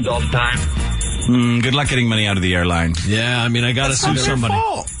the planes all the time. Good luck getting money out of the airline. Yeah, I mean, I gotta sue somebody.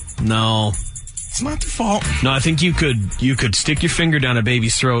 Fault. No. It's It's not their fault. No, I think you could stick your finger down a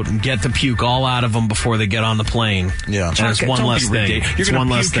baby's throat and get the puke all out of them before they get on the plane. Yeah. And it's one less thing. You're going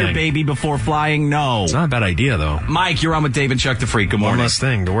to puke your baby before flying? No. It's not a bad idea, though. Mike, you're on with Dave and Chuck the Freak. Good morning. One less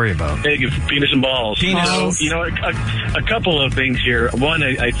thing to worry about. Big penis and balls. Penis. So, a couple of things here. One,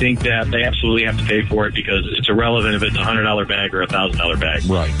 I think that they absolutely have to pay for it because it's irrelevant if it's a $100 bag or a $1,000 bag.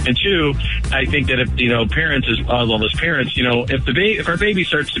 Right. And two, I think that if parents, as well as parents, if our baby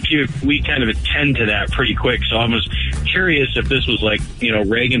starts to puke, we kind of attend to that pretty quick. So I was curious if this was like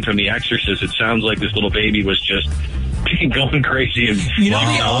Reagan from The Exorcist. It sounds like this little baby was just going crazy. And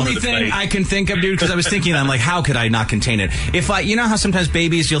the only thing I can think of, dude, because I was thinking, I'm like, how could I not contain it? If how sometimes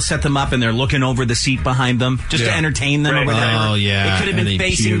babies, you'll set them up and they're looking over the seat behind them just to entertain them over there. Oh, yeah. It could have been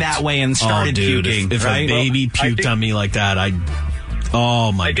facing that way and started puking. If a baby puked on me like that,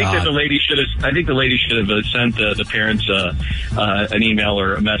 oh my God! I think the lady should have sent the parents an email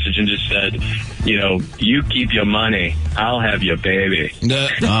or a message and just said, you keep your money, I'll have your baby. Oh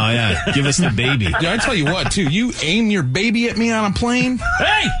yeah, give us the baby. Dude, I tell you what, too, you aim your baby at me on a plane.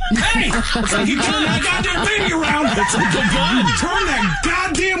 Hey! It's like you turn that goddamn baby around. It's like a gun. Turn that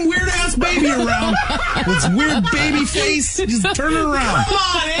goddamn weird ass baby around. With its weird baby face, just turn it around. Come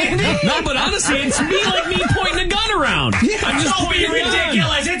on, Andy. No, but honestly, it's me pointing a gun around. Yeah, I'm just Don't be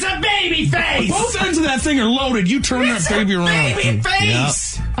ridiculous. It's a baby face. Both ends of that thing are loaded. You turn that baby around. Baby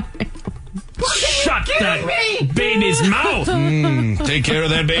face. Yep. Shut that baby's mouth. Take care of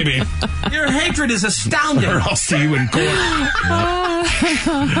that baby. Your hatred is astounding. Or I'll see you in court.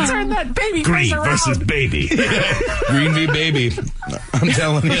 Turn that baby Green face around. versus baby. Green v. baby. I'm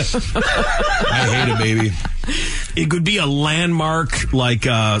telling you. I hate a baby. It could be a landmark, like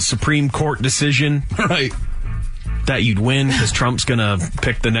Supreme Court decision. Right. That you'd win because Trump's going to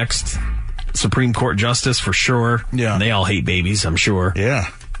pick the next Supreme Court justice for sure. Yeah. And they all hate babies, I'm sure.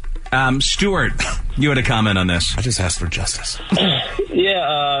 Yeah. Stuart, you had a comment on this. I just asked for justice.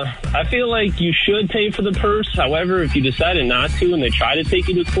 Yeah, I feel like you should pay for the purse. However, if you decided not to and they try to take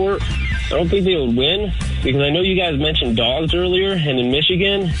you to court, I don't think they would win because I know you guys mentioned dogs earlier, and in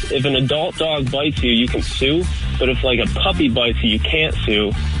Michigan, if an adult dog bites you, you can sue. But if like a puppy bites you, you can't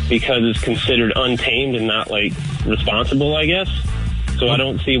sue because it's considered untamed and not like responsible, I guess. So I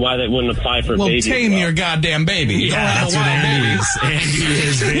don't see why that wouldn't apply for babies. Well, tame your goddamn baby. Yeah, that's what Andy is. Andy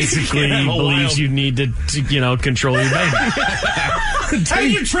is basically he believes you need to control your baby.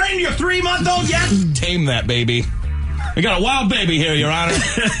 Have you trained your 3-month-old yet? Tame that baby. We got a wild baby here, Your Honor.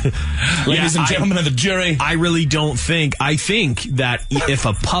 Ladies and gentlemen of the jury. I really don't think. I think that if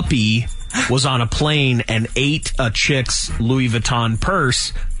a puppy was on a plane and ate a chick's Louis Vuitton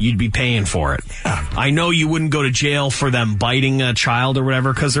purse, you'd be paying for it. I know you wouldn't go to jail for them biting a child or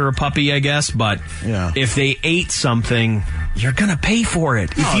whatever because they're a puppy, I guess, but if they ate something, you're going to pay for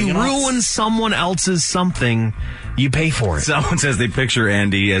it. If you ruin someone else's something, you pay for it. Someone says they picture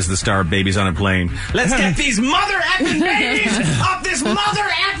Andy as the star of Babies on a Plane. Let's get these mother effing babies off this mother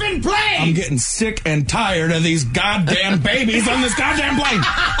effing plane! I'm getting sick and tired of these goddamn babies on this goddamn plane.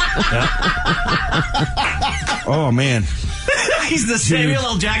 Oh, man. He's the Samuel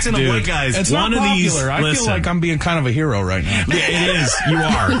L. Jackson of white guys. It's one of these. I feel like I'm being kind of a hero right now. Yeah, it is. You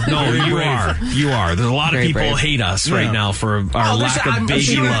are. No, you are. You are. There's a lot of people hate us right now for our lack of baby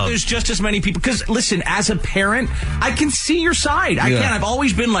sure love. There's just as many people. Because, listen, as a parent, I can see your side. I can. I've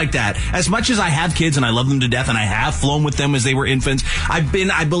always been like that. As much as I have kids and I love them to death and I have flown with them as they were infants, I've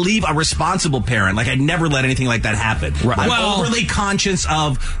been, I believe, a responsible parent. Like, I'd never let anything like that happen. Right. I'm overly conscious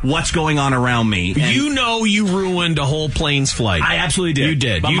of what's going on around me. You ruined a whole plane's flight. I absolutely did. You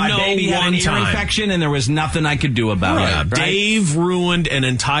did. But you my know baby had an ear time. infection and there was nothing I could do about it. Right? Dave ruined an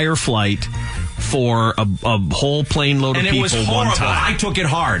entire flight for a whole plane load of people and it was horrible. one time. I took it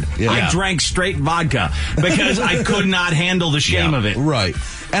hard. I drank straight vodka because I could not handle the shame of it. Right.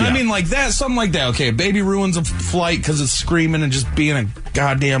 And I mean, like that, something like that. Okay, a baby ruins a flight because it's screaming and just being a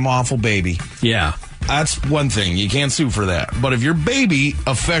goddamn awful baby. Yeah. That's one thing. You can't sue for that. But if your baby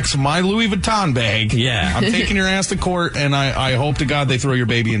affects my Louis Vuitton bag, I'm taking your ass to court, and I hope to God they throw your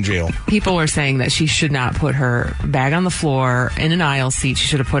baby in jail. People were saying that she should not put her bag on the floor in an aisle seat. She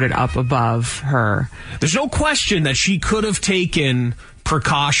should have put it up above her. There's no question that she could have taken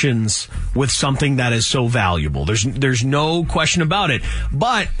precautions with something that is so valuable. There's no question about it.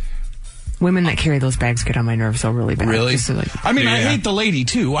 But Women that carry those bags get on my nerves so really bad. Really? Just like, I mean, I hate the lady,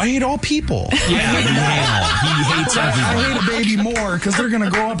 too. I hate all people. Yeah, he hates everybody. I hate a baby more because they're going to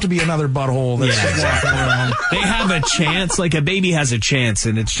grow up to be another butthole that's walking around. They have a chance, like a baby has a chance,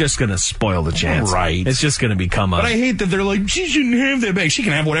 and it's just going to spoil the chance. Right. It's just going to become a... But I hate that they're like, she shouldn't have that bag. She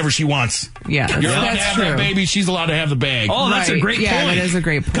can have whatever she wants. Yeah, You're allowed to that's have true. that baby. She's allowed to have the bag. Oh, that's a great point. Yeah, that is a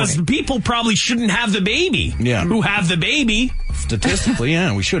great point. Because people probably shouldn't have the baby. Yeah. Who have the baby. Statistically,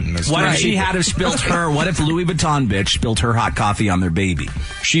 yeah, we shouldn't. What if she had have spilt what if Louis Vuitton bitch spilled her hot coffee on their baby?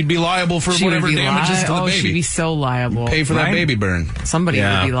 She'd be liable for whatever damages to the baby. She'd be so liable. Pay for that baby burn. Somebody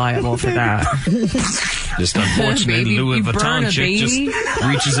would be liable for that. Just unfortunate Louis Vuitton chick just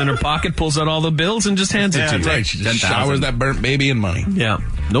reaches in her pocket, pulls out all the bills, and just hands it to you. Right. She just showers that burnt baby in money. Yeah,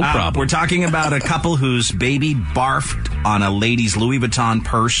 no problem. We're talking about a couple whose baby barfed on a lady's Louis Vuitton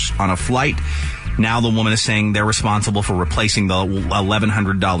purse on a flight. Now the woman is saying they're responsible for replacing the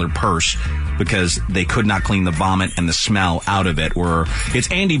 $1,100 purse because they could not clean the vomit and the smell out of it. Or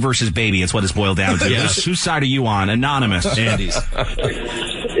it's Andy versus baby. It's what it's boiled down to. Yes. Whose side are you on? Anonymous. Andy's.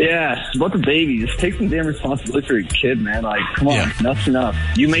 Yeah, about the baby. Just take some damn responsibility for your kid, man. Like, come on, enough's enough.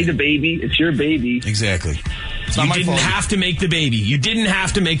 You made the baby. It's your baby. Exactly. You didn't have to make the baby. You didn't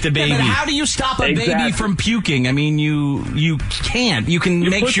have to make the baby. Yeah, but how do you stop a baby from puking? I mean, you can't. You can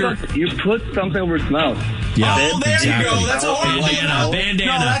make sure... You put something over its mouth. Yeah. Oh, there you go. That's a horrible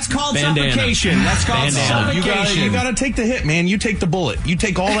bandana. No, that's called suffocation. That's called suffocation. You gotta take the hit, man. You take the bullet. You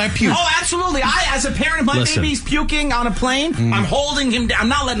take all that puke. Oh, absolutely. As a parent, if my baby's puking on a plane, I'm holding him down. I'm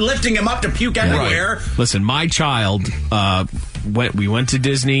not lifting him up to puke everywhere. Right. Listen, my child, we went to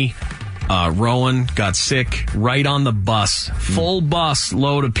Disney. Rowan got sick right on the bus. Full bus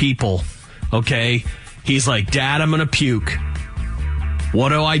load of people. Okay? He's like, Dad, I'm going to puke. What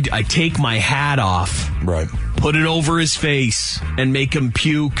do? I take my hat off. Right. Put it over his face and make him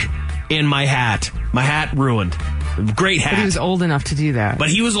puke in my hat. My hat ruined. Great hat. But he was old enough to do that. But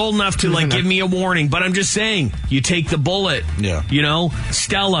he was old enough to give me a warning. But I'm just saying, you take the bullet. Yeah. You know?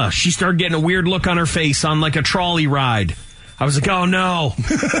 Stella, she started getting a weird look on her face on like a trolley ride. I was like, oh no.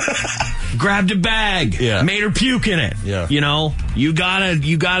 Grabbed a bag. Yeah. Made her puke in it. Yeah. You know, you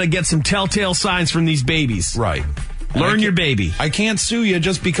gotta get some telltale signs from these babies. Right. Learn your baby. I can't sue you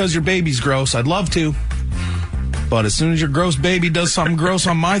just because your baby's gross. I'd love to. But as soon as your gross baby does something gross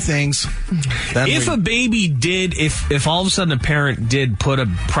on my things, if all of a sudden a parent did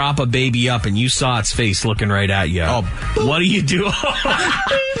prop a baby up and you saw its face looking right at you, what do you do?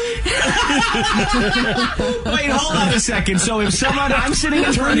 Wait, hold on a second. So if I'm sitting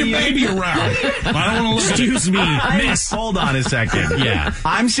in front of you, baby around. I don't want to excuse me, miss. Hold on a second. Yeah,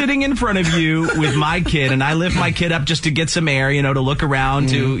 I'm sitting in front of you with my kid, and I lift my kid up just to get some air, to look around,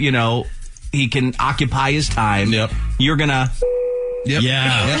 to he can occupy his time. Yep. You're gonna. Yep.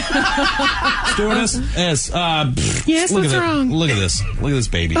 Yeah. Yep. Stewardess? Yes. Yes, what's wrong? Look at this. Look at this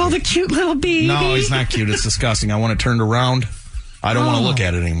baby. Oh, the cute little baby. No, he's not cute. It's disgusting. I want it turned around. I don't want to look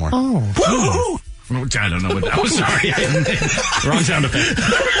at it anymore. Oh. I don't know what that was. Sorry. Wrong sound effect.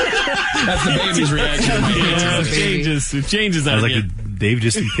 That's the baby's reaction. It changes. I was like, did Dave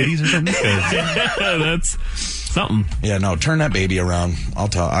just eat kitties or something? That's something. Yeah, no, turn that baby around.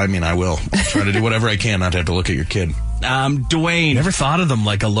 I will. I'll try to do whatever I can not to have to look at your kid. Dwayne. Never thought of them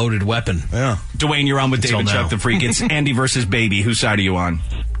like a loaded weapon. Yeah. Dwayne, you're on with Until David now. Chuck the Freak. It's Andy versus Baby. Whose side are you on?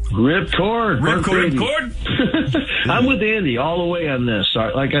 Ripcord. Ripcord. I'm with Andy all the way on this.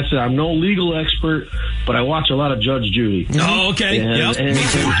 Like I said, I'm no legal expert, but I watch a lot of Judge Judy. Oh, okay. And,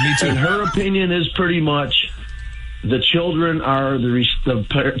 Me too. And her opinion is pretty much the children are the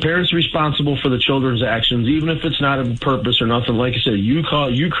parents responsible for the children's actions, even if it's not on purpose or nothing. Like I said, you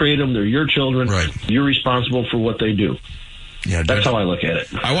create them; they're your children. Right. You're responsible for what they do. Yeah, that's how I look at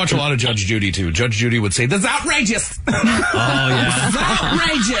it. I watch a lot of Judge Judy too. Judge Judy would say, "This is outrageous." Oh yeah, this is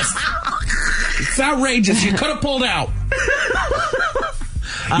outrageous. It's outrageous. You could have pulled out.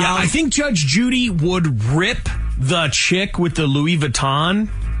 Yeah, I think Judge Judy would rip the chick with the Louis Vuitton.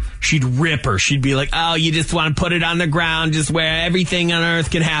 She'd rip her. She'd be like, oh, you just want to put it on the ground just where everything on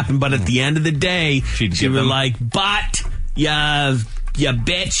earth can happen. But at the end of the day, she'd be like, but you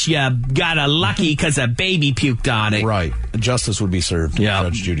bitch, you got a lucky because a baby puked on it. Right. Justice would be served. Yeah.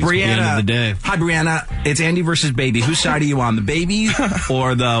 Judge Judy's Brianna, at the end of the day. Hi, Brianna. It's Andy versus Baby. Whose side are you on? The baby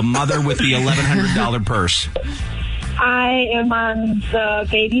or the mother with the $1,100 purse? I am on the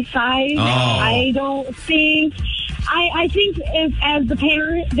baby side. Oh. I don't think... I think as the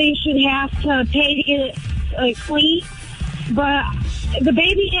parent, they should have to pay to get it clean. but the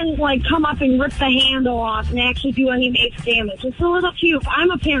baby didn't like come up and rip the handle off and actually do any major damage. It's a little puke.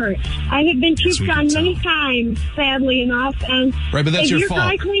 I'm a parent. I have been puked on many times, sadly enough. And right, but that's if your your fault.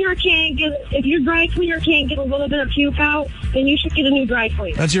 If your dry cleaner can't get a little bit of puke out, then you should get a new dry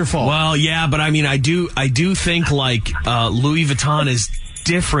cleaner. That's your fault. Well, yeah, but I mean, I do think like Louis Vuitton is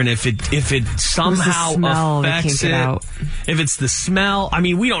different if it somehow affects it. If it's the smell, I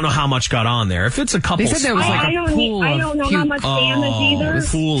mean, we don't know how much got on there. If it's a couple, they said there was like I don't know how much damage either. A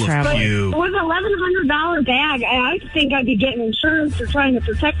pool of puke. It was an $1,100 bag. I think I'd be getting insurance for trying to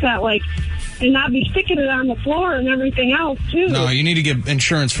protect that, like, and not be sticking it on the floor and everything else too. No, you need to get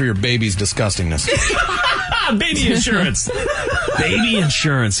insurance for your baby's disgustingness. Baby insurance. Baby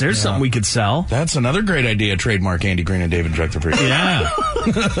insurance. There's something we could sell. That's another great idea. Trademark Andy Green and David Chuck the Freak. Yeah.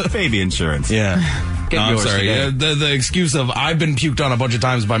 Baby insurance. Yeah. Get No, I'm yours sorry. today. The excuse of I've been puked on a bunch of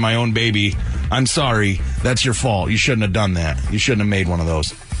times by my own baby. I'm sorry. That's your fault. You shouldn't have done that. You shouldn't have made one of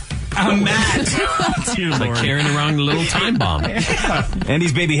those. Matt. It's like carrying around a little time bomb.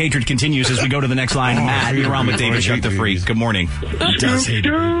 Andy's baby hatred continues as we go to the next line. Matt, you're on with David Chuck the Freak. Good morning.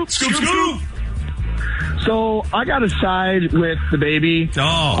 Scoop. So I got to side with the baby.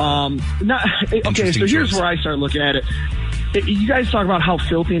 Okay, so here's where I start looking at it. You guys talk about how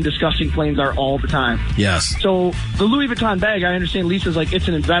filthy and disgusting planes are all the time. Yes. So the Louis Vuitton bag, I understand Lisa's like, it's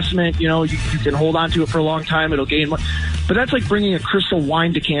an investment. You know, you can hold on to it for a long time. It'll gain money. But that's like bringing a crystal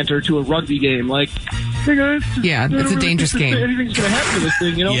wine decanter to a rugby game. Like, hey guys, yeah, it's a dangerous game. Anything's going to happen to this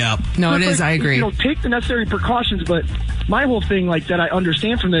thing, you know? Yeah. No, it is. I agree. You know, take the necessary precautions. But my whole thing, like, that I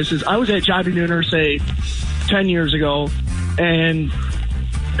understand from this is I was at Jobbie Nooner, say, 10 years ago, and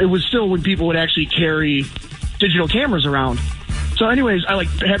it was still when people would actually carry digital cameras around. So anyways, I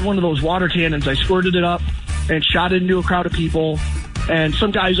had one of those water cannons. I squirted it up and shot it into a crowd of people. And some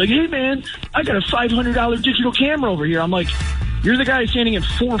guy's like, hey man, I got a $500 digital camera over here. I'm like, you're the guy standing in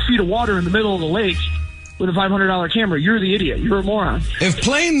 4 feet of water in the middle of the lake with a $500 camera. You're the idiot. You're a moron. If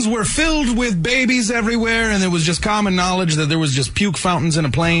planes were filled with babies everywhere and there was just common knowledge that there was just puke fountains in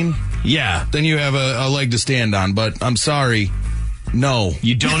a plane, yeah, then you have a leg to stand on. But I'm sorry. No.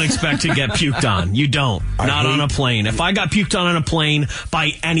 You don't expect to get puked on. You don't. Not on a plane. If I got puked on a plane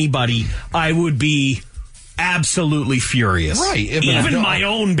by anybody, I would be absolutely furious. Right. Even my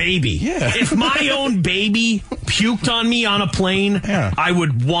own baby. Yeah. If my own baby puked on me on a plane, I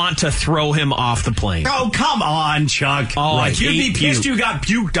would want to throw him off the plane. Oh, come on, Chuck. Oh, right. You'd be pissed you got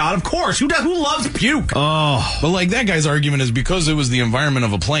puked on. Of course. Who loves puke? Oh. But like that guy's argument is because it was the environment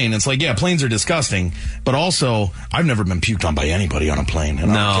of a plane. It's like, yeah, planes are disgusting. But also, I've never been puked on by anybody on a plane.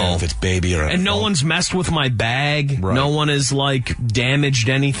 And I don't care if it's baby or... And no one's messed with my bag. Right. No one has, like, damaged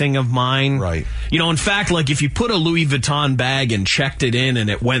anything of mine. Right. You know, in fact, like, if you put a Louis Vuitton bag and checked it in and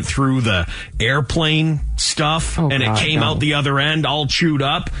it went through the airplane stuff it came out the other end all chewed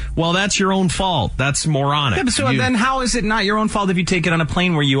up, well, that's your own fault. That's moronic. Yeah, but so then how is it not your own fault if you take it on a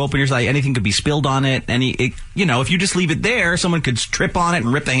plane where you open your side, anything could be spilled on it, if you just leave it there, someone could trip on it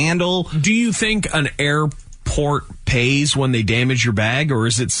and rip the handle. Do you think an airport pays when they damage your bag, or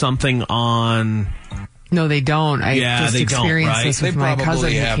is it something on... No, they don't. I just experienced this with my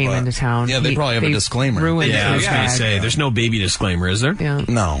cousin who came into town. Yeah, they probably have a disclaimer. Ruined I was his going to bag. say, there's no baby disclaimer, is there? Yeah.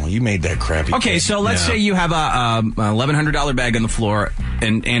 No, you made that crappy. Okay, so let's say you have a $1,100 bag on the floor,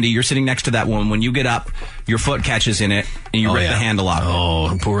 and Andy, you're sitting next to that one. When you get up, your foot catches in it, and you rip the handle off.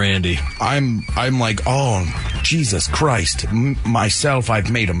 Oh, poor Andy. I'm like, oh, Jesus Christ. Myself,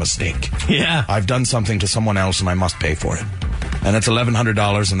 I've made a mistake. Yeah. I've done something to someone else, and I must pay for it. And it's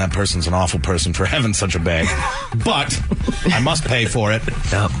 $1,100, and that person's an awful person for having such a bag. But I must pay for it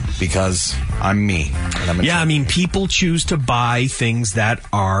because I'm me. And I mean, people choose to buy things that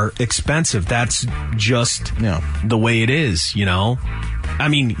are expensive. That's just the way it is, you know? I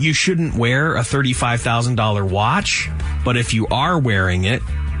mean, you shouldn't wear a $35,000 watch, but if you are wearing it,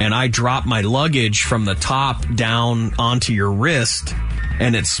 and I drop my luggage from the top down onto your wrist,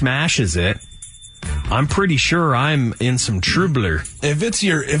 and it smashes it, I'm pretty sure I'm in some trouble. If it's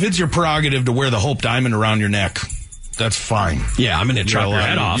your prerogative to wear the Hope Diamond around your neck, that's fine. Yeah, I'm going to chop your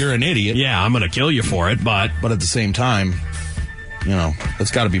head off. You're an idiot. Yeah, I'm going to kill you for it, but at the same time,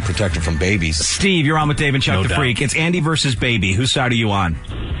 it's got to be protected from babies. Steve, you're on with Dave and Chuck the Freak. It's Andy versus baby. Whose side are you on?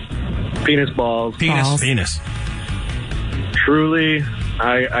 Penis balls. Penis. Truly,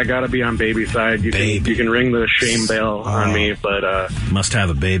 I gotta be on baby's side. You can ring the shame bell on me, but must have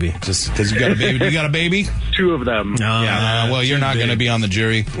a baby. Just because you got a baby. Do you got a baby? 2 of them. Well, you're not going to be on the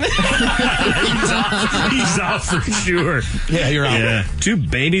jury. He's out for sure. Yeah, you're out. Yeah. 2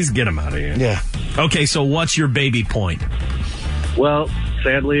 babies, get them out of here. Yeah. Okay, so what's your baby point? Well,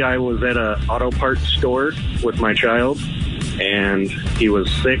 sadly, I was at a auto parts store with my child, and he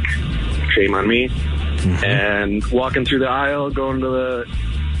was sick. Shame on me. And walking through the aisle, going to the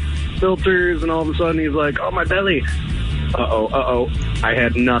filters, and all of a sudden he's like, "Oh, my belly." Uh-oh. I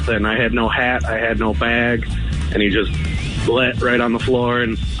had nothing. I had no hat. I had no bag. And he just let right on the floor,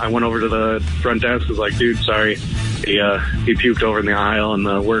 and I went over to the front desk, was like, "Dude, sorry." He puked over in the aisle, and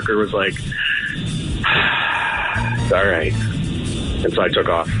the worker was like, "All right." And so I took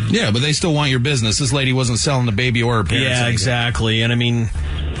off. Yeah, but they still want your business. This lady wasn't selling the baby or her parents. Yeah, anything. exactly. And I mean,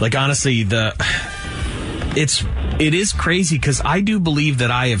 like, honestly, it is crazy because I do believe that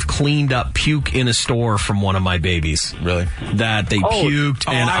I have cleaned up puke in a store from one of my babies. Really? That they puked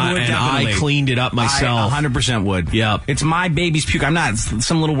and I cleaned it up myself. I 100% would. Yeah. It's my baby's puke. I'm not,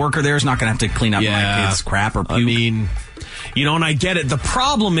 some little worker there is not going to have to clean up my kid's crap or puke. I mean, you know, and I get it. The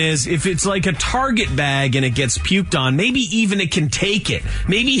problem is if it's like a Target bag and it gets puked on, maybe even it can take it.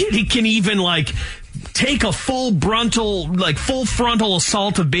 Maybe it can even like take a full frontal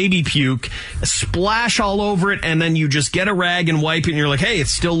assault of baby puke, splash all over it, and then you just get a rag and wipe it, and you're like, hey, it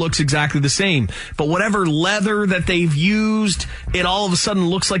still looks exactly the same. But whatever leather that they've used, it all of a sudden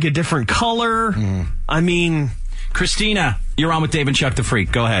looks like a different color. I mean, Christina, you're on with Dave and Chuck the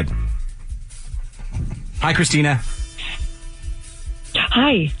Freak. Go ahead. Hi, Christina.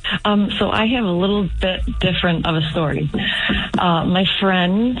 Hi. So I have a little bit different of a story. My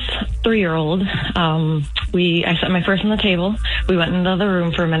friend's 3-year-old, I set my purse on the table. We went in the other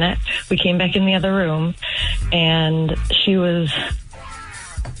room for a minute. We came back in the other room, and she was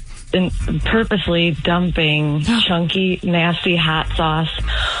purposely dumping chunky, nasty hot sauce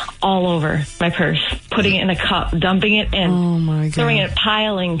all over my purse, putting it in a cup, dumping it in, throwing it,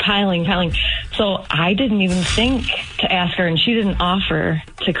 piling. So I didn't even think to ask her, and she didn't offer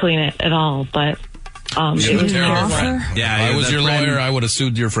to clean it at all, but it was terrible. Yeah, if I was your lawyer, I would have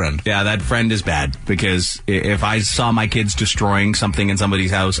sued your friend. Yeah, that friend is bad, because if I saw my kids destroying something in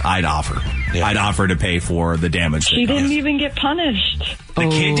somebody's house, I'd offer. Yeah. I'd offer to pay for the damage. She didn't even get punished. The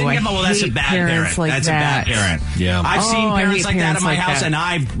kid didn't get, well, that's a bad parent. That's a bad parent. Yeah. I've seen parents like that at my house, and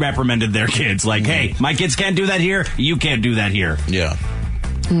I've reprimanded their kids. Like, hey, my kids can't do that here. You can't do that here. Yeah.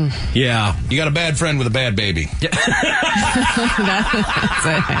 Yeah. You got a bad friend with a bad baby. Drop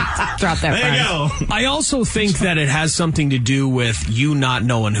that There friend. you go. I also think that it has something to do with you not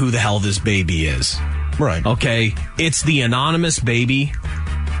knowing who the hell this baby is. Right. Okay. It's the anonymous baby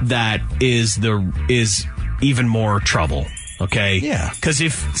that is even more trouble. Okay. Yeah. Because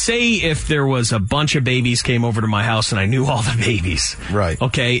if there was a bunch of babies came over to my house and I knew all the babies. Right.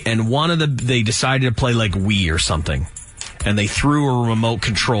 Okay. And they decided to play like Wii or something, and they threw a remote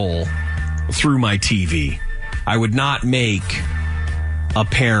control through my TV, I would not make a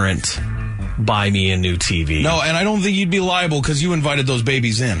parent buy me a new TV. No, and I don't think you'd be liable because you invited those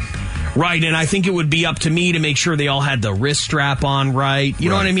babies in. Right, and I think it would be up to me to make sure they all had the wrist strap on right. You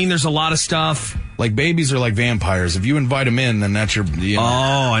know what I mean? There's a lot of stuff. Like, babies are like vampires. If you invite them in, then that's your...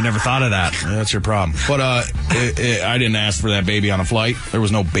 Oh, I never thought of that. Yeah, that's your problem. But I didn't ask for that baby on a flight. There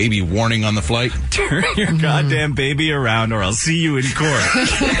was no baby warning on the flight. Turn your goddamn baby around or I'll see you in court.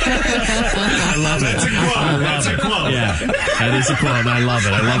 I love it. That's a quote. That's a quote. Yeah, that is a quote. I love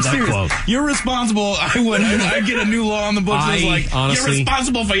it. I love that quote. You're responsible. I get a new law on the books that's like, honestly, you're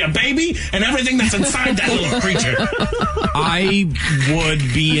responsible for your baby and everything that's inside that little creature. I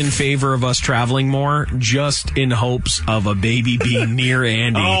would be in favor of us traveling more, just in hopes of a baby being near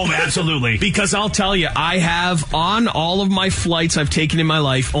Andy. Oh, absolutely. Because I'll tell you, I have, on all of my flights I've taken in my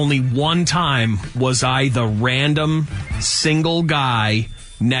life, only one time was I the random single guy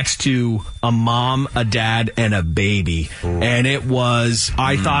next to a mom, a dad, and a baby. Ooh. And it was,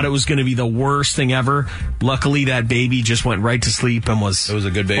 I thought it was going to be the worst thing ever. Luckily, that baby just went right to sleep and was... It was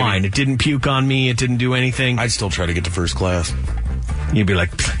a good baby. Fine. It didn't puke on me. It didn't do anything. I'd still try to get to first class. You'd be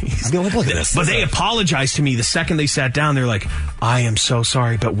like, please. I'd be like, look at this. But they apologized to me the second they sat down. They're like, I am so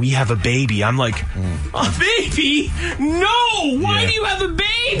sorry, but we have a baby. I'm like, a baby? No! Why do you have a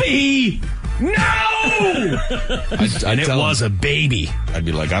baby? No! And it was a baby. I'd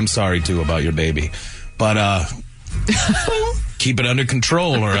be like, I'm sorry, too, about your baby. But, keep it under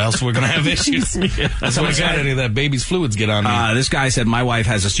control or else we're going to have issues. That's how I got any of that baby's fluids get on me. This guy said, my wife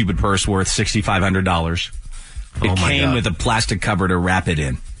has a stupid purse worth $6,500. It came with a plastic cover to wrap it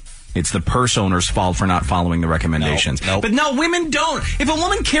in. It's the purse owner's fault for not following the recommendations. Nope. But no, women don't. If a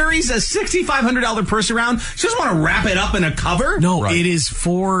woman carries a $6,500 purse around, she doesn't want to wrap it up in a cover. No, it is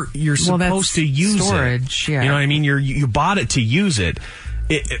for, you're supposed to use storage, it. Yeah. You know what I mean? You bought it to use it.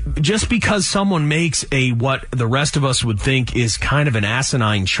 Just because someone makes what the rest of us would think is kind of an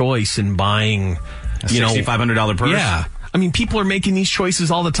asinine choice in buying a $6,500 purse. Yeah. I mean, people are making these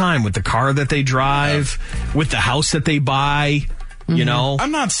choices all the time with the car that they drive, with the house that they buy. You know,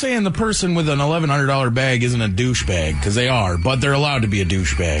 I'm not saying the person with an $1,100 bag isn't a douchebag, because they are, but they're allowed to be a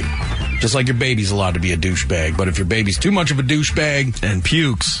douchebag. Just like your baby's allowed to be a douchebag. But if your baby's too much of a douchebag and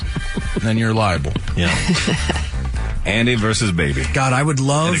pukes, then you're liable. Yeah. Andy versus baby. God, I would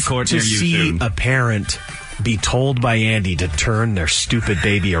love In a court to near you see soon. a parent be told by Andy to turn their stupid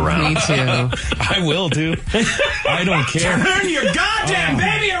baby around. Me too. I will, too. I don't care. Turn your goddamn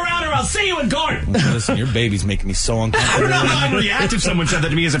baby around, or I'll see you in court. Listen, your baby's making me so I uncomfortable. don't know how I'd react if someone said that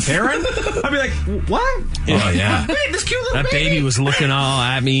to me as a parent. I'd be like, what? Oh, yeah. Wait, this cute little That baby was looking all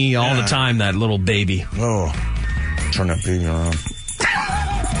at me all the time, that little baby. Oh, turn that baby around.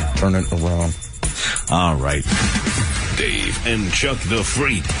 Turn it around. All right. Dave and Chuck the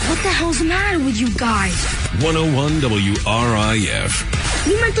Freak. What the hell's the matter with you guys? 101 WRIF.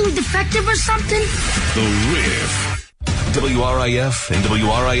 You mentally defective or something? The Riff. WRIF and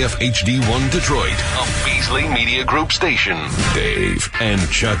WRIF HD1 Detroit, a Beasley Media Group station. Dave and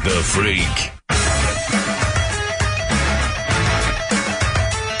Chuck the Freak.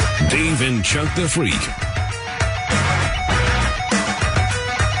 Dave and Chuck the Freak.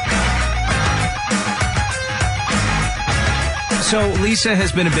 So Lisa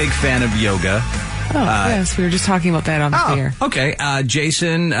has been a big fan of yoga. Oh, yes, we were just talking about that on the air. Okay.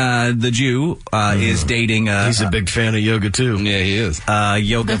 Jason, the Jew, is dating. He's a big fan of yoga too. Yeah, he is.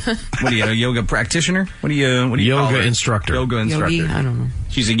 Yoga. What are you? A yoga practitioner? What do you? Yoga call her? instructor. Yoga instructor. Yogi? I don't know.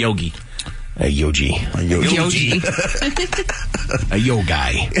 She's a yogi. A yogi. A yogi. Yogi. A yo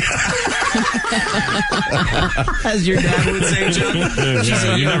guy. As your dad would say, Joe.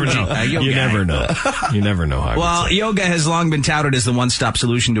 You never know. You never know. You never know how. Well, yoga has long been touted as the one-stop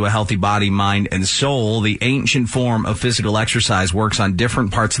solution to a healthy body, mind, and soul. The ancient form of physical exercise works on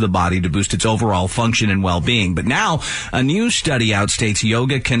different parts of the body to boost its overall function and well-being. But now, a new study out states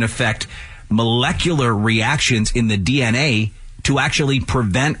yoga can affect molecular reactions in the DNA to actually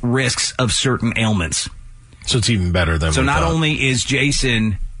prevent risks of certain ailments. So it's even better than So we not thought. only is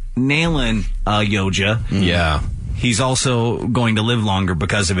Jason nailing yoga, Yeah. he's also going to live longer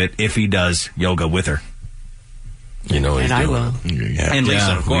because of it if he does yoga with her. You know he's And I doing will. it. Yeah. And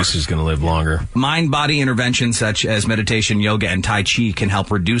Lisa, of course. Lisa's going to live longer. Mind-body interventions such as meditation, yoga, and Tai Chi can help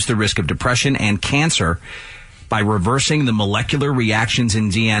reduce the risk of depression and cancer by reversing the molecular reactions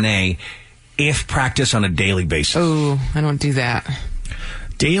in DNA if practiced on a daily basis. Oh, I don't do that.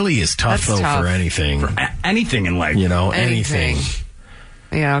 Daily is tough, That's though, tough. for anything. Anything in life. You know, anything.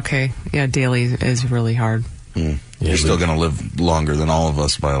 Yeah, okay. Yeah, daily is really hard. You're still going to live longer than all of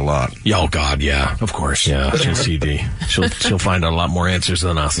us by a lot. Oh, God, yeah. Of course. Yeah, she'll find out a lot more answers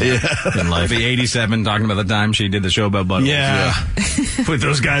than us in life. Be 87, talking about the time she did the show about buttholes. Yeah. With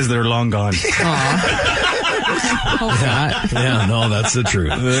those guys that are long gone. Hope not. Yeah, no, that's the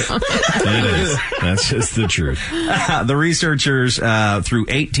truth. It is. That's just the truth. The researchers, through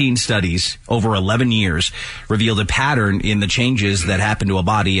 18 studies over 11 years, revealed a pattern in the changes that happen to a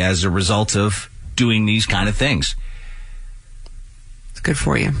body as a result of doing these kind of things. It's good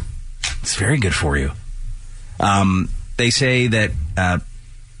for you. It's very good for you. They say that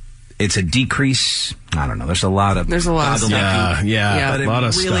it's a decrease. I don't know. There's a lot of stuff. Yeah, but a lot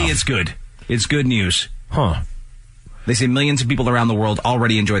of really, stuff. it's good. It's good news. Huh. They say millions of people around the world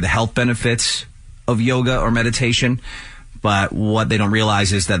already enjoy the health benefits of yoga or meditation, but what they don't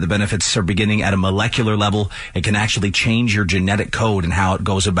realize is that the benefits are beginning at a molecular level. It can actually change your genetic code and how it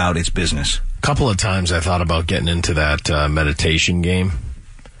goes about its business. A couple of times I thought about getting into that meditation game.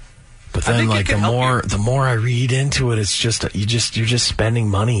 But then, like, the more I read into it, it's just you're just spending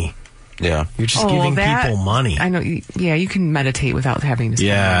money. Yeah, you're just giving people money. I know. Yeah, you can meditate without having to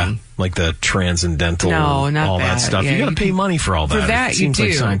spend money. Like the transcendental, No, not all that stuff. Yeah, you got to pay money for all that. For that, it seems you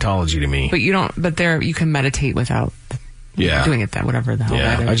like do. Scientology to me. But you don't. But there, you can meditate without. Doing it that whatever the hell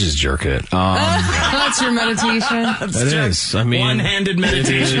that is. I just jerk it. That's your meditation. That is. I mean, one-handed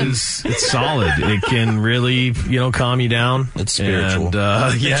meditation. It's solid. It can really, calm you down. It's spiritual.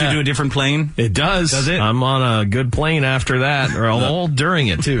 Gets you to a different plane? It does. Does it? I'm on a good plane after that, or all during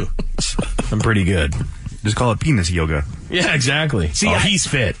it too. I'm pretty good. Just call it penis yoga. Yeah, exactly. See, he's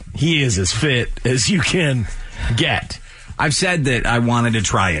fit. He is as fit as you can get. I've said that I wanted to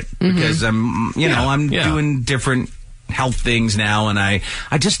try it because I'm doing different health things now, and I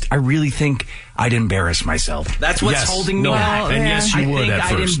really think I'd embarrass myself. That's what's holding me back. And yes, you would at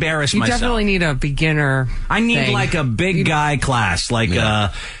I'd first. embarrass You myself. definitely need a beginner. I need thing. like a big guy class, like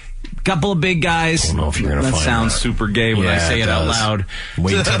Couple of big guys. I don't know if you're going to that find sounds super gay when I say it out loud.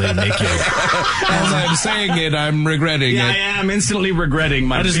 Wait until they make you. As I'm saying it, I'm regretting it. I am instantly regretting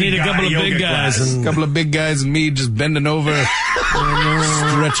my I just need a couple of big guys. A couple of big guys and me just bending over,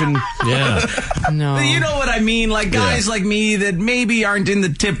 stretching. Yeah. No. You know what I mean? Like guys like me that maybe aren't in the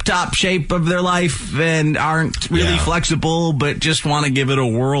tip-top shape of their life and aren't really flexible, but just want to give it a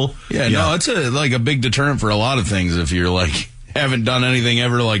whirl. Yeah, no, it's a big deterrent for a lot of things if you're like haven't done anything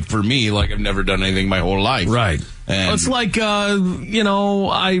ever. Like for me, like I've never done anything my whole life. Right. And it's like,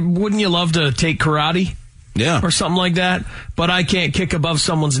 wouldn't you love to take karate? Yeah. Or something like that, but I can't kick above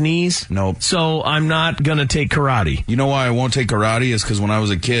someone's knees. Nope. So I'm not going to take karate. You know why I won't take karate is because when I was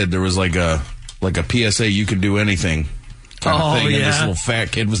a kid, there was like a PSA, you could do anything kind of thing, and this little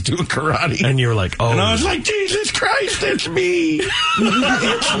fat kid was doing karate. And you were like, oh. And I was like, Jesus Christ, it's me.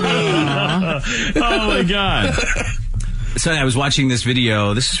 It's me. Oh, my God. So I was watching this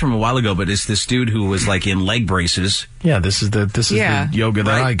video. This is from a while ago, but it's this dude who was like in leg braces. Yeah, this is the yoga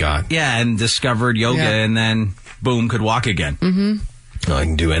that I got. Yeah, and discovered yoga, and then boom, could walk again. Mm-hmm. I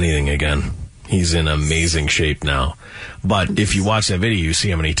can do anything again. He's in amazing shape now. But if you watch that video, you see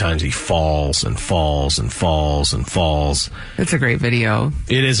how many times he falls and falls and falls and falls. It's a great video.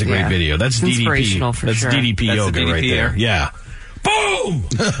 It is a great video. That's DDP. Inspirational for sure. That's DDP yoga the DDP right there. Yeah. Boom!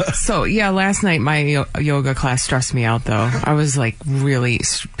 So, last night my yoga class stressed me out, though. I was, really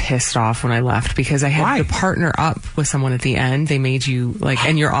pissed off when I left because I had to partner up with someone at the end. They made you,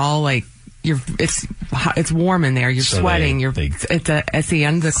 and you're all, it's warm in there. You're So sweating. they- You're at the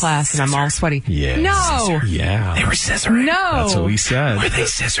end of the class, and I'm all sweaty. Yeah. No! Yeah. They were scissoring. No! That's what we said. Were they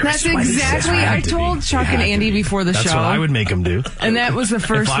scissors? That's exactly. I told Chuck and Andy before the That's show. what I would make them do. And that was the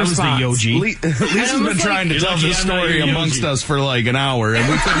first If I was the response. Yogi. Lisa's been trying to tell this story amongst us for an hour, and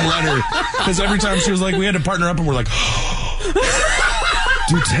we couldn't let her because every time she was like, we had to partner up, and we're like,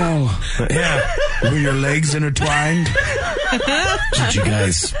 do tell. Yeah. Were your legs intertwined? Did you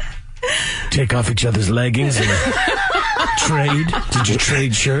guys take off each other's leggings and trade? Did you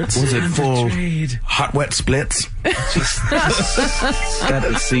trade shirts? Was it full hot, wet splits? Set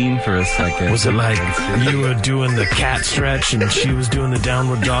the scene for a second. Was it like you were doing the cat stretch and she was doing the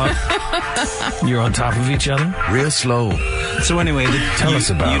downward dog? You're on top of each other? Real slow. So anyway, Tell us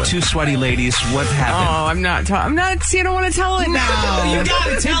about you it. two sweaty ladies, what happened? Oh, I'm not. See, I don't want to tell it now. You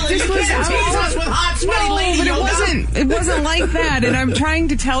gotta tell it. You can't tease us with hot, sweaty lady but yoga. it wasn't like that. And I'm trying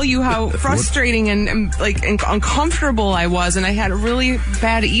to tell you how frustrating and uncomfortable I was, and I had a really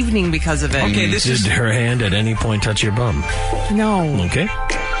bad evening because of it. Okay, Did her hand at any point touch your bum? No. Okay.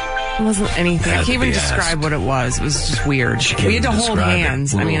 It wasn't anything. I Had can't to even be describe asked. what it was. It was just weird. can't We had to even hold describe it.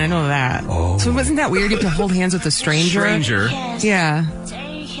 hands. I mean, I know that. Oh. So wasn't that weird? You have to hold hands with a stranger? Yeah.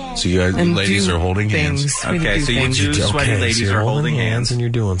 So you guys, And ladies do are holding hands. things. We Okay, do so you things. two sweaty ladies so you're are holding hands. and you're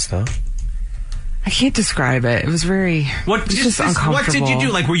doing stuff. I can't describe it. It was very. What it was just uncomfortable. What did you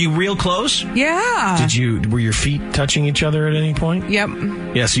do? Like, were you real close? Yeah. Were your feet touching each other at any point? Yep.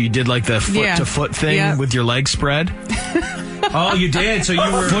 Yeah, so you did like the foot Yeah. to foot thing Yeah. with your legs spread? Oh, you did? So you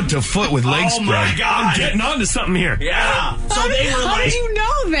were... Foot to foot with legs Oh, spread. my God. I'm getting on to something here. Yeah. So they were How like... did you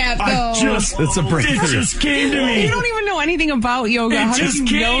know that, though? It's a breakthrough. It just came to me. You don't even know anything about yoga. How did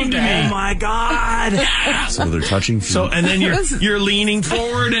you know that? Oh, my God. So they're touching feet. So, and then you're leaning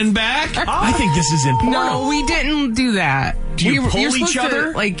forward and back? I think this is important. No, we didn't do that. Do you pull you're each supposed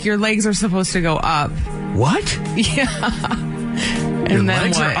to, other? your legs are supposed to go up. What? Yeah. Your And then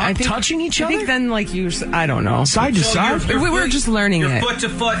legs what? are up, I think, touching each I other? think then I don't know. Side to side? We were just learning You're it. foot to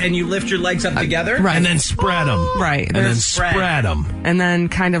foot, and you lift your legs up together? Right. And then spread them. Right. And then There's- spread them. And then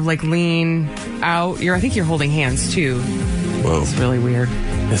kind of lean out. I think you're holding hands too. Whoa. It's really weird.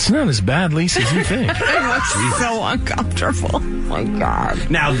 It's not as bad, Lisa, as you think. It's so uncomfortable. Oh my God.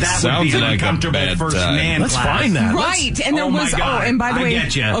 Now, that would Sounds be an like a uncomfortable bad first time. man Let's class. find that. Right, and there Oh my was. God. And by the I way,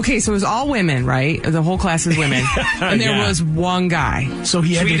 get ya. okay, so it was all women, right? The whole class is women, and there Yeah. was one guy. So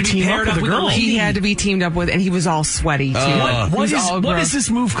he had we to had to be team paired up with a girl. He had to be teamed up with, and he was all sweaty too. He was all What gross. is this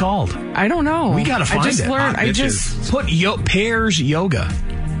move called? I don't know. We gotta find I just it. learned. Hot I bitches. just. Put pairs yoga.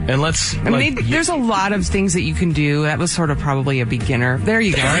 And let's... I mean, there's a lot of things that you can do. That was sort of probably a beginner. There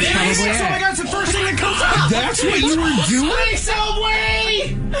you go. That's probably Oh, my it. God, it's the first thing that comes up. That's what you were doing?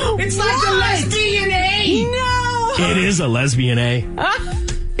 Subway! It's like the lesbian A. No. It is a lesbian A.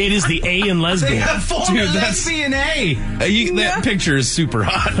 It is the A in They lesbian. have formed Dude, a that's- lesbian A. That picture is super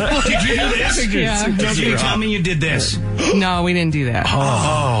hot. Did you do this? Yeah. Did you tell me you did this? No, we didn't do that.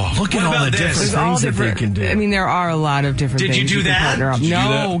 Oh, look at What all about the this? different There's all things that they different. can do. I mean, there are a lot of different Did you things. do can that? partner up. Did you do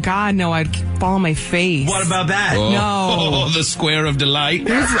No, that? God, no. I'd fall on my face. What about that? Oh, No. the square of delight.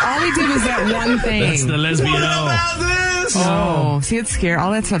 All we did was that one thing. That's the lesbian What O. about this? this? Oh, see, it's scary.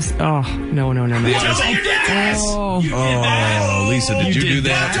 All that stuff's. Oh, no. You did this! Oh, Lisa, did you do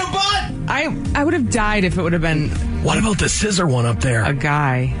that? I would have died if it would have been. What about the scissor one up there? A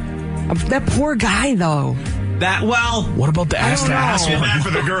guy. That poor guy, though. What about the ass to ass one? That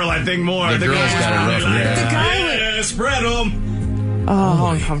for the girl, I think more. The girl's got it rough. The guy. Spread them. Oh,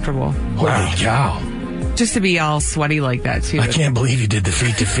 uncomfortable. Holy cow. Just to be all sweaty like that, too. I can't believe you did the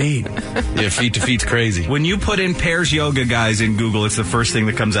feet to feet. Yeah, feet to feet's crazy. When you put in pairs yoga guys in Google, it's the first thing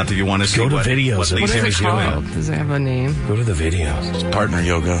that comes up if you want to see Go to what videos. What is pairs it called? Does it have a name? Go to the videos. Just partner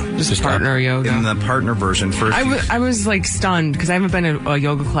yoga. Just partner yoga. In the partner version first. I was like stunned because I haven't been in a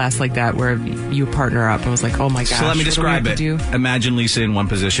yoga class like that where you partner up. I was like, oh my gosh. So let me describe what do we it. have to do? Imagine Lisa in one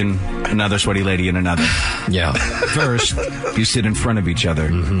position, another sweaty lady in another. Yeah. First, you sit in front of each other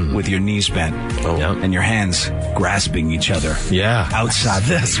with your knees bent and your hands grasping each other. Yeah. Outside.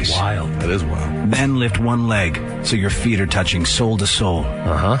 That's wild. That is wild. Then lift one leg so your feet are touching sole to sole.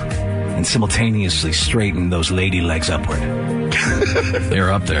 And simultaneously straighten those lady legs upward.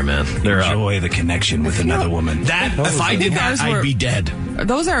 They're up there, man. They're Enjoy the connection with another woman. If I did that, I'd be dead.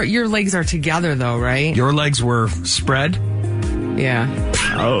 Your legs are together though, right? Your legs were spread? Yeah.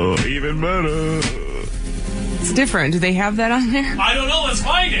 Oh, even better. It's different. Do they have that on there? I don't know. Let's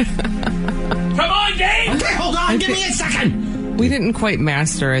find it. Come on, Dave. Okay, hold on. Give me a second. We didn't quite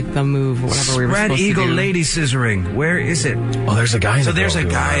master it, the move, whatever we were Spread supposed eagle to do. lady scissoring. Where is it? Oh, there's a guy and So a girl. there's a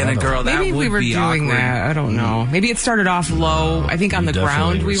guy and a girl. That Maybe would we were be doing awkward. that. I don't know. Maybe it started off low. I think on the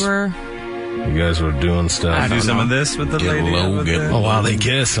ground we were. You guys were doing stuff. Do some of this with the lady. Oh, wow, they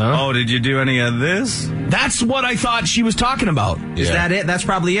kiss, huh? Oh, did you do any of this? That's what I thought she was talking about. Is that it? That's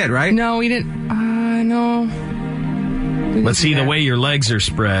probably it, right? No, we didn't. No. But see, the way your legs are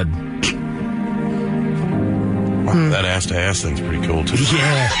spread. That ass-to-ass thing's pretty cool, too.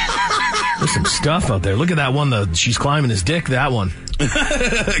 Yeah. There's some stuff out there. Look at that one. She's climbing his dick, that one.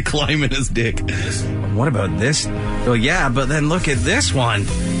 Climbing his dick. What about this? Oh, yeah, but then look at this one.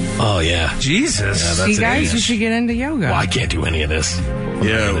 Oh, yeah. Jesus. Yeah, See, guys, you should get into yoga. Well, I can't do any of this. What am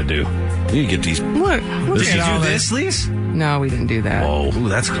I going to do? You get these. Look Did you at all do this, Lise? No, we didn't do that. Oh, Ooh,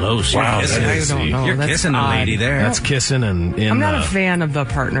 that's close. Wow, You're kissing, that is- I don't know. You're That's kissing a odd. lady there. That's kissing and in I'm not a fan of the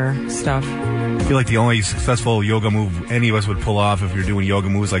partner stuff. I feel like the only successful yoga move any of us would pull off if you're doing yoga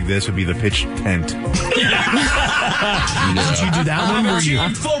moves like this would be the pitch tent. Did you do that one? Where you,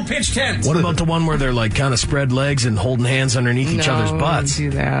 Full pitch tent. what about the one where they're like kind of spread legs and holding hands underneath each other's butts?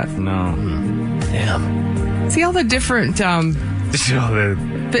 Don't do that. No. Damn. See all the different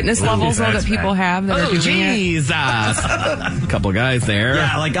fitness levels though, that people have that are doing it. Jesus. A couple guys there.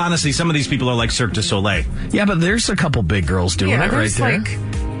 Yeah, like honestly, some of these people are like Cirque du Soleil. Yeah, but there's a couple big girls doing Yeah, it right there's there. like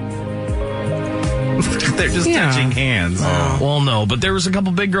They're just Yeah. touching hands. Well, no, but there was a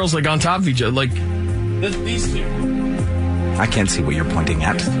couple big girls like on top of each other. Like, These two. I can't see what you're pointing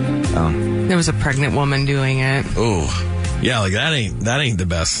at. there was a pregnant woman doing it. Oh, yeah, like that ain't the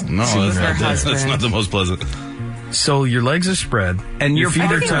best. no, with her that's husband. not the most pleasant. So your legs are spread And your feet I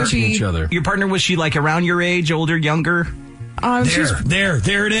are think it would touching be- each other. Your partner, was she like around your age, older, younger?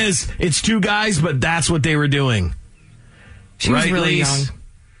 There it is. It's two guys, but that's what they were doing. She was Right, really Lise? young.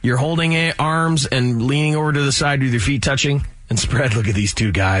 You're holding arms and leaning over to the side with your feet touching and spread. Look at these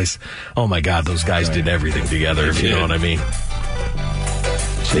two guys. Oh my God, those guys did everything together. If you know what I mean.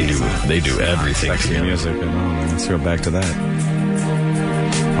 They do everything Sexy together. music. Let's go back to that.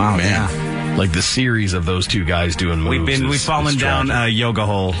 Wow, man. Like the series of those two guys doing moves. We've fallen down a yoga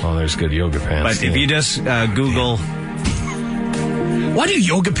hole. Oh, there's good yoga pants. But if you just Google why do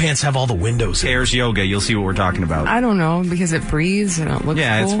yoga pants have all the windows? Pairs yoga, you'll see what we're talking about. I don't know, because it breathes and it looks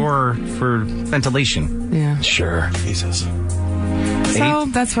Yeah, cool. it's for ventilation. Yeah. Sure. Jesus. So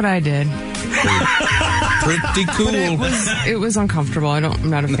that's what I did. Pretty cool. But it was uncomfortable. I'm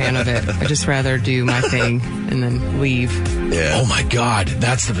not a fan of it. I just rather do my thing and then leave. Yeah. Oh my God,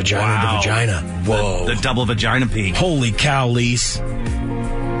 that's the vagina Wow. to vagina. Whoa. The double vagina peak. Holy cow, Lise.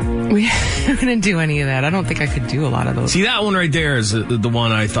 We couldn't do any of that. I don't think I could do a lot of those. See, that one right there is the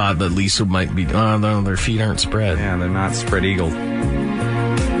one I thought that Lisa might be. Oh, no, their feet aren't spread. Yeah, they're not spread eagle.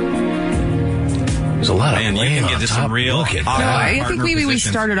 There's a lot Man, of you laying can get on to top. some real Look at hot No, that. I partner think maybe we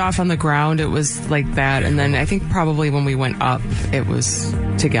positions. started off on the ground. It was like that. And then I think probably when we went up, it was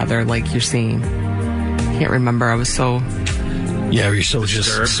together, like you're seeing. Can't remember. I was so. Yeah, you're so just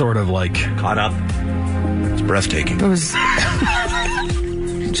Disturbed. sort of like Caught up. It's breathtaking. It was.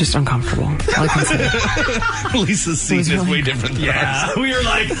 just uncomfortable. All I can say. Lisa's scene is really- way different than ours. we were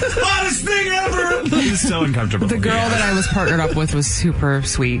like, hottest thing ever. It was so uncomfortable. The girl that I was partnered up with was super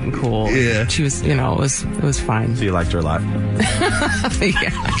sweet and cool. Yeah. She was, it was fine. So you liked her a lot?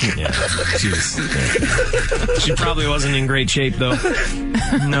 Yeah. She probably wasn't in great shape, though.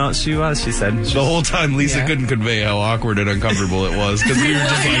 No, she was, she said. The whole time, Lisa couldn't convey how awkward and uncomfortable it was because we were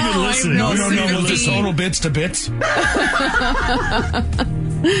just like, even listening. no, was sympathy. it total bits to bits?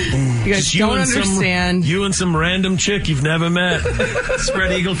 You guys don't understand. You and some random chick you've never met.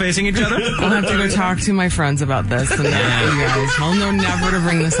 Spread eagle facing each other? I'll have to go talk to my friends about this. And you guys, I'll know never to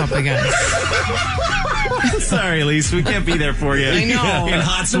bring this up again. Sorry, Lise, we can't be there for you. I know. In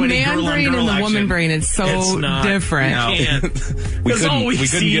hot, The sweaty man girl on brain girl and the action. woman brain, it's so not. different. No. We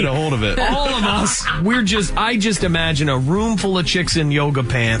couldn't get a hold of it. All of us, I just imagine a room full of chicks in yoga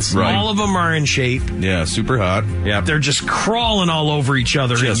pants. Right. All of them are in shape. Yeah, super hot. Yeah, they're just crawling all over each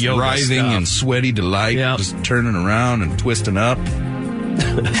other Just in yoga writhing stuff. and sweaty delight, just turning around and twisting up.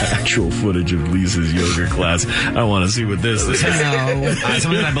 Actual footage of Lisa's yoga class. I want to see what this is.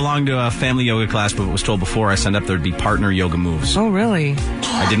 Something that I belonged to a family yoga class, but was told before I signed up there'd be partner yoga moves. Oh, really?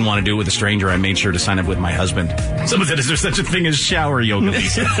 I didn't want to do it with a stranger. I made sure to sign up with my husband. Someone said, is there such a thing as shower yoga,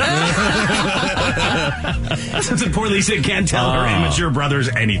 Lisa? Since poor Lisa can't tell her immature brothers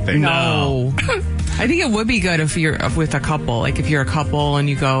anything. No. I think it would be good if you're with a couple. Like if you're a couple and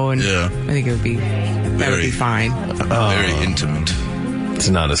you go and I think it would be that would be fine. Very intimate. It's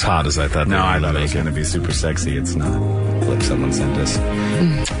not as hot as I thought. No, I thought it was going to be super sexy. It's not. Clip someone sent us.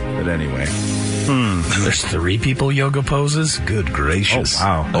 But anyway. There's 3 people yoga poses? Good gracious. Oh,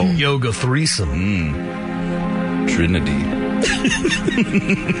 wow. A yoga threesome. Trinity.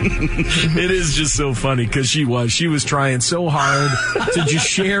 It is just so funny because she was trying so hard to just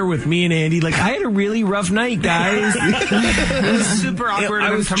share with me and Andy. Like, I had a really rough night, guys. It was super awkward.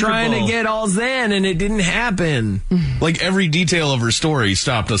 I was trying to get all zen and it didn't happen. Like every detail of her story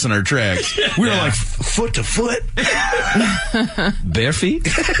stopped us in our tracks. We were like, foot to foot, bare feet,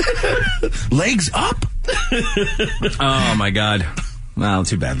 legs up. Oh my God. Well,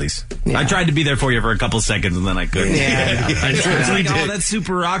 too bad, Lise. Yeah. I tried to be there for you for a couple seconds and then I couldn't. Yeah. I was like, oh, that's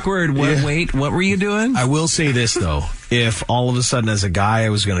super awkward. Wait, what were you doing? I will say this, though. If all of a sudden as a guy I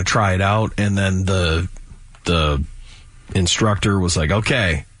was going to try it out and then the instructor was like,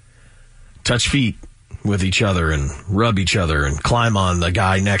 okay, touch feet with each other and rub each other and climb on the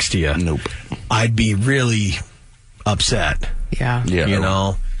guy next to you. Nope. I'd be really upset. Yeah. You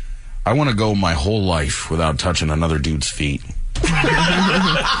know? I want to go my whole life without touching another dude's feet.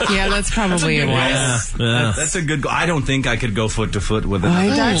 Yeah, that's probably it was. That's a good goal. I don't think I could go foot to foot with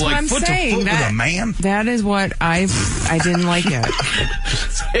another. That's what I'm foot saying. to foot with a man? That is what I didn't like it.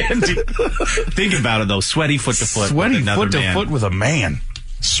 Think about it, though. Sweaty foot to foot. Sweaty with another foot to man. foot with a man.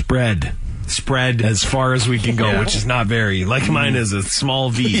 Spread as far as we can go, which is not very. Like mine is a small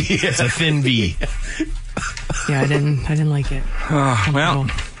V. It's a thin V. Yeah, I didn't like it. Oh, well,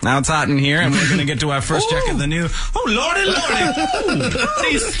 now it's hot in here, and we're going to get to our first check of the new. Oh, lordy,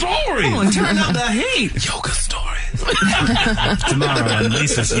 these stories. Oh, and turn up the heat. Yoga stories. Tomorrow on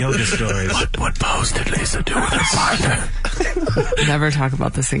Lisa's yoga stories. What pose did Lisa do with her partner? Never talk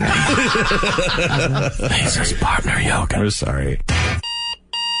about this again. Lisa's partner yoga. We're sorry.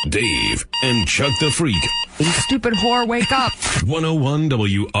 Dave and Chuck the Freak. You stupid whore, wake up. 101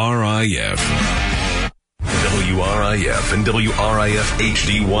 WRIF. WRIF and WRIF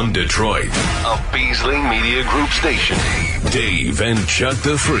HD1 Detroit. A Beasley Media Group station. Dave and Chuck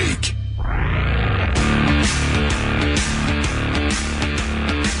the Freak.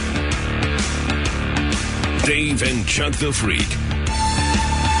 Dave and Chuck the Freak.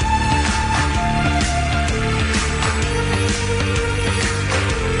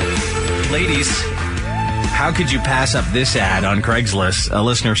 Ladies, how could you pass up this ad on Craigslist? A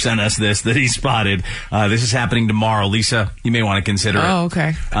listener sent us this that he spotted. This is happening tomorrow. Lisa, you may want to consider it. Oh,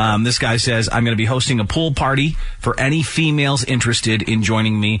 okay. This guy says, I'm going to be hosting a pool party for any females interested in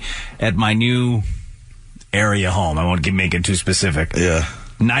joining me at my new area home. I won't make it too specific. Yeah.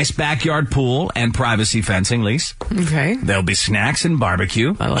 Nice backyard pool and privacy fencing, Lise. Okay. There'll be snacks and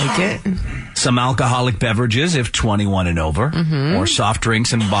barbecue. I like it. Some alcoholic beverages if 21 and over, or soft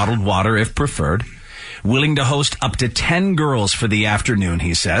drinks and bottled water if preferred. Willing to host up to 10 girls for the afternoon,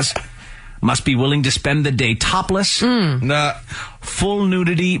 he says. Must be willing to spend the day topless. Nah. Full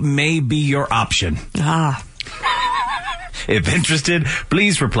nudity may be your option. If interested,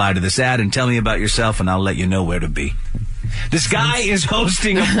 please reply to this ad and tell me about yourself, and I'll let you know where to be. This guy is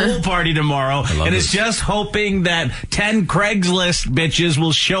hosting a pool party tomorrow and is just hoping that 10 Craigslist bitches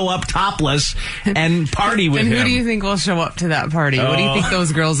will show up topless and party with him. And who do you think will show up to that party? What do you think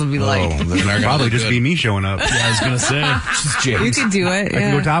those girls will be like? Probably just be me showing up. Yeah, I was going to say. Just James. You could do it. I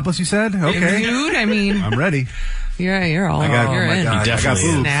can go topless, you said? Okay. Dude, I mean. I'm ready. You're all you're in. God, I got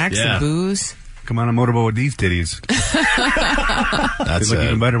boobs. Snacks and booze. Come on a motorboat with these titties. That's they look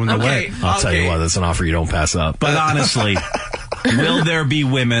even better when they're wet. I'll tell you what, that's an offer you don't pass up. But honestly, will there be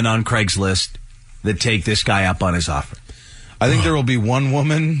women on Craigslist that take this guy up on his offer? I think there will be one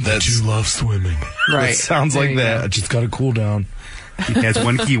woman that you love swimming. Right. Sounds like that. Just got to cool down. He has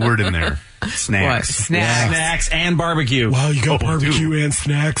one key word in there. Snacks. What? Snacks. Snacks and barbecue. Wow, you got barbecue and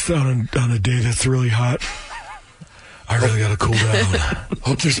snacks on a day that's really hot. I really got to cool down.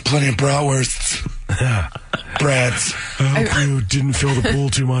 Hope there's plenty of bratwursts. Yeah. Brats. I hope you didn't fill the pool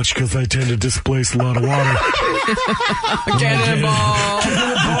too much because I tend to displace a lot of water. Cannonball.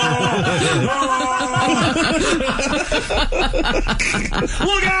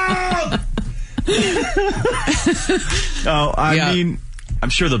 Look out! I mean, I'm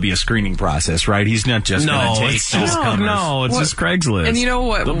sure there'll be a screening process, right? He's not just going to take it's just Craigslist. And you know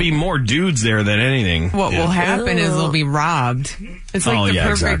what? There'll be more dudes there than anything. What will happen is they'll be robbed. It's like the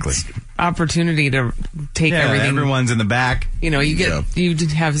perfect opportunity to take everything. Everyone's in the back. You know, you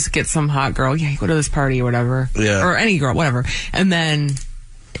get some hot girl. Yeah, you go to this party or whatever. Yeah. Or any girl, whatever. And then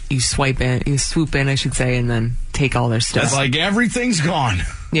you swoop in, I should say, and then take all their stuff. That's like everything's gone.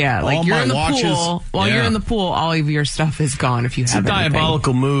 Yeah, like all you're my in the watches, pool. While you're in the pool, all of your stuff is gone if you have anything. It's a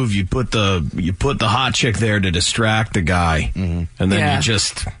diabolical move. You put the hot chick there to distract the guy, and then you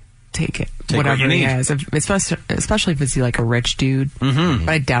just take it. Take whatever what you he need. has, especially if it's like a rich dude. But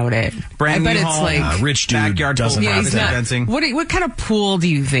I doubt it. I bet it's like rich dude backyard doesn't pool. have he's not- fencing. What kind of pool do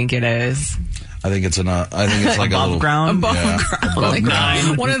you think it is? I think it's like Above ground. Above ground, like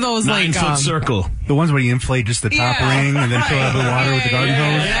one of those 9-foot circle. The ones where you inflate just the top ring and then fill it up with water with the garden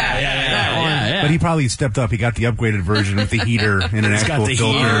hose. Yeah. But he probably stepped up. He got the upgraded version with the heater and an actual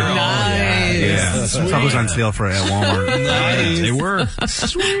filter. Nice. So it was on sale for at Walmart. Nice. They were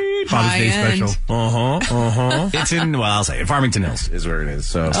Sweet. Father's Day High-end. special. It's in, I'll say, Farmington Hills is where it is.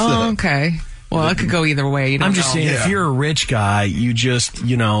 So. Oh, okay. Well, it could go either way. You don't I'm just know. saying, if you're a rich guy, you just,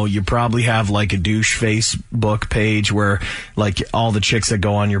 you probably have like a douche Facebook page where like all the chicks that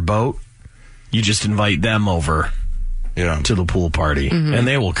go on your boat, you just invite them over to the pool party and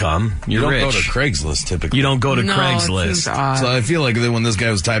they will come. You're You don't rich. go to Craigslist typically. You don't go to No, it Craigslist. seems odd. So I feel like when this guy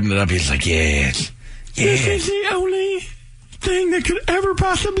was typing it up, he's like, This is the only thing that could ever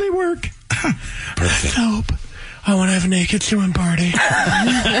possibly work. perfect. Nope. I want to have a naked swimming party.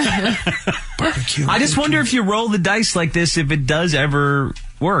 Barbecue. I just wonder if you roll the dice like this, if it does ever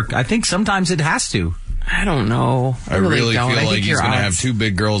work. I think sometimes it has to. I don't know. I really don't. feel I like think he's your going to have odds- two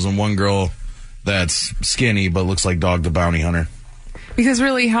big girls and one girl that's skinny but looks like Dog the Bounty Hunter. Because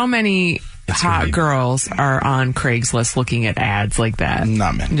really, how many hot girls are on Craigslist looking at ads like that?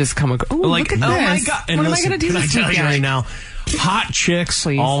 Not many. And just come and go, ooh, Like, look at oh this. my God. And What am I listen, going to do can this I tell you weekend? right now, hot chicks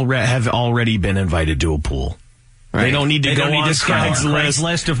have already been invited to a pool. Right. They don't need to They go don't need on to scour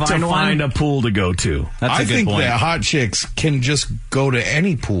Craigslist to find one? a pool to go to. That's a I good think point. that hot chicks can just go to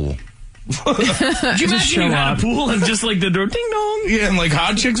any pool. Could you imagine you had a pool and just like the door ding dong? Yeah, and like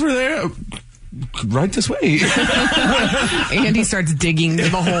hot chicks were there. Right this way. Andy starts digging the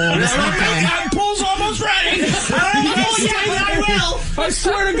hole this weekend. That pool's almost ready. I will. I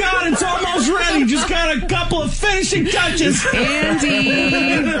swear to God, it's almost ready. Just got a couple of finishing touches.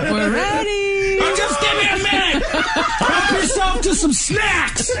 Andy, we're ready. Just give me a minute. Help yourself to some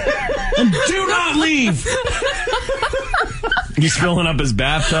snacks. And do not leave. He's filling up his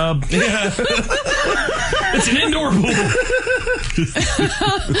bathtub. Yeah. It's an indoor pool.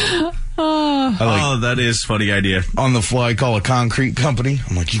 Oh, that is a funny idea. On the fly, call a concrete company.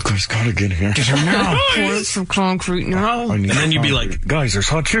 I'm like, you guys gotta get here. Get here now. Pour some concrete now. And then you'd be like, guys, there's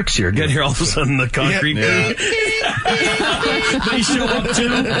hot chicks here. Get here. All of a sudden, the concrete. Yeah. They show up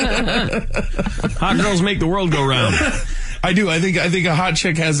too. Hot girls make the world go round. I do. I think a hot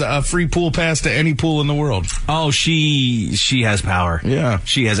chick has a free pool pass to any pool in the world. Oh, she has power. Yeah.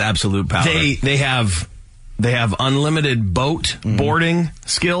 She has absolute power. They have unlimited boat boarding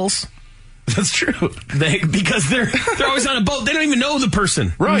skills. That's true. Because they're always on a boat. They don't even know the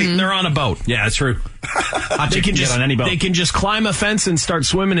person. Right. They're on a boat. Yeah, that's true. They can get on any boat. They can just climb a fence and start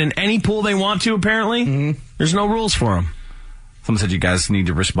swimming in any pool they want to, apparently. There's no rules for them. Someone said you guys need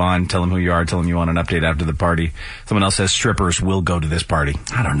to respond, tell them who you are, tell them you want an update after the party. Someone else says strippers will go to this party.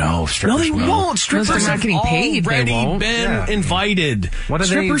 I don't know. Strippers No, they will. won't. Strippers They're not have getting paid. They already won't. been invited. What do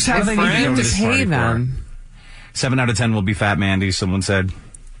Strippers they, have what do they need to go friends. to this to pay party them. 7 out of 10 will be fat Mandy, someone said.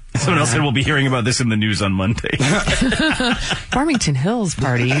 Someone else said we'll be hearing about this in the news on Monday. Farmington Hills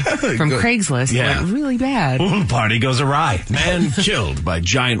party from Craigslist went really bad. Ooh, party goes awry. Man killed by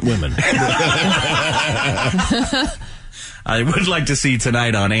giant women. I would like to see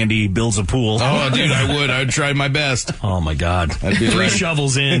tonight on Andy Builds a Pool. Oh, dude, I would. I'd try my best. Oh, my God. I'd be 3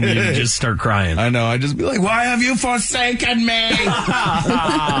 shovels in, you just start crying. I know. I'd just be like, why have you forsaken me?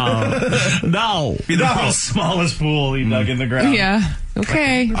 No. Be the world's smallest pool he dug in the ground. Yeah.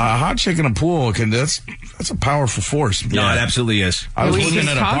 Okay. A hot chick in a pool, that's a powerful force. No, it absolutely is. I was looking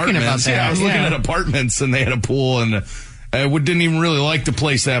at apartments. I was looking at apartments, and they had a pool, and I didn't even really like the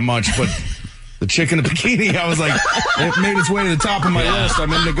place that much, but the chick in the bikini, I was like, it made its way to the top of my list.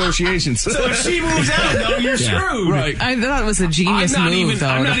 I'm in negotiations. So if she moves out, though, you're screwed. Right. I thought it was a genius move, though.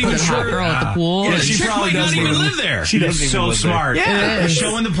 I'm not even sure. Hot girl at the pool. Yeah, she probably doesn't even live there. She is so smart. Yeah.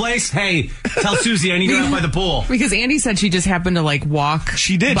 Showing the place. Hey, tell Susie I need her out by the pool. Because Andy said she just happened to walk.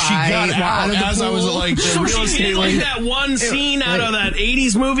 She did. She got out of the as pool. I was So she did like that one scene out of that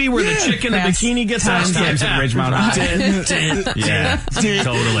 80s movie where the chick in the bikini gets out. Times at Ridgemont High. Yeah,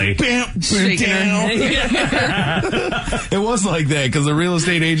 totally. Shaking her head. It was like that because the real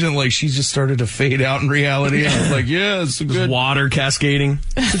estate agent, she just started to fade out in reality. I was like, yeah, it's a good water cascading.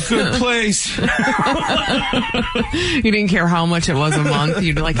 It's a good place. You didn't care how much it was a month.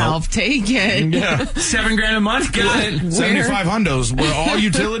 You'd be like, I'll take it. Yeah. $7,000 a month. Got it. 75 hundos. Were all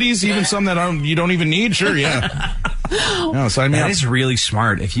utilities, even some that you don't even need. Sure, yeah. No, sign me up. That is really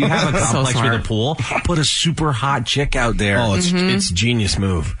smart. If you have a complex with a pool, put a super hot chick out there. Oh, it's a genius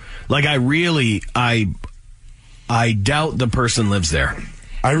move. I doubt the person lives there.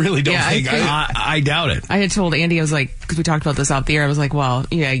 I really don't think. I doubt it. I had told Andy, I was like, because we talked about this out the air, I was like, well,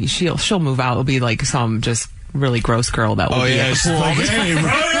 yeah, she'll move out. It'll be like some just really gross girl that will be at the pool. Like, hey,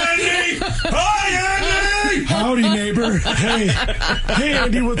 Andy! Hi, Andy! Howdy, neighbor. Hey,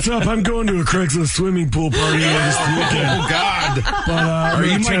 Andy, what's up? I'm going to a Craigslist swimming pool party this weekend. Oh, God. But, are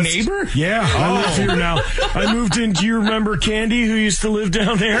you my neighbor? Yeah, I live here now. I moved in. Do you remember Candy, who used to live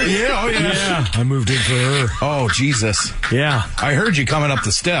down there? Yeah, oh, yeah. Yeah, I moved in for her. Oh, Jesus. Yeah. I heard you coming up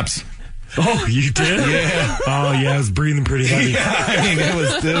the steps. Oh, you did? Yeah. Oh, yeah, I was breathing pretty heavy. Yeah, I mean, it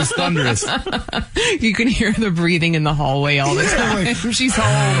was thunderous. You can hear the breathing in the hallway all the time. She's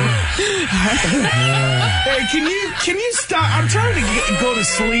home. Hey, can you stop? I'm trying to go to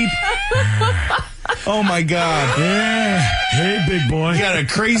sleep. Oh, my God. Yeah. Hey, big boy. You got a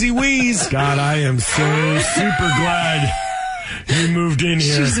crazy wheeze. God, I am so super glad you moved in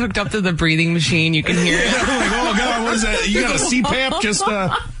here. She's hooked up to the breathing machine. You can hear it. Oh, God, what is that? You got a CPAP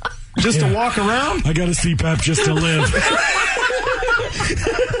just to walk around? I got a CPAP just to live.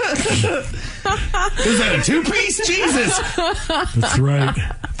 Is that a 2-piece? Jesus. That's right.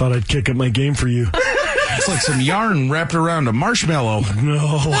 Thought I'd kick up my game for you. It's like some yarn wrapped around a marshmallow.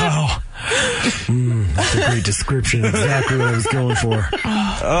 No, wow. That's a great description. Exactly what I was going for.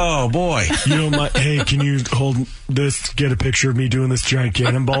 Oh, boy. You don't mind? Hey, can you hold this? Get a picture of me doing this giant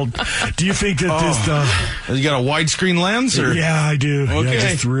cannonball. Do you think that this? You got a widescreen lens, or? Yeah, I do. Okay. Yeah,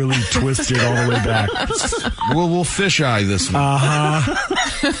 just really twist it all the way back. We'll fisheye this one.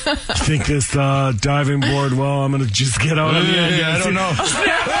 Think this diving board? Well, I'm gonna just get out of the end. I don't know.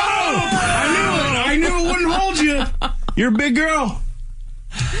 I knew it wouldn't hold you. You're a big girl.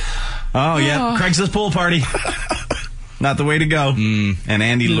 Oh, yeah. Craigslist pool party. Not the way to go. And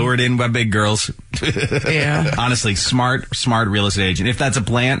Andy lured in by big girls. Yeah. Honestly, smart real estate agent. If that's a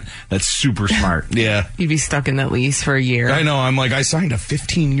plant, that's super smart. Yeah. You'd be stuck in that lease for a year. I know. I'm like, I signed a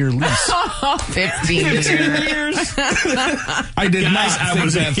 15year lease. 15 years. I did not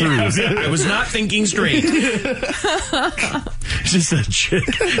think that through. I was not thinking straight. Just a chick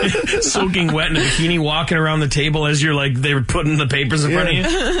soaking wet in a bikini walking around the table as you're they were putting the papers in front of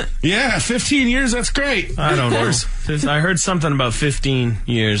you. Yeah, 15 years, that's great. I don't know. I heard something about 15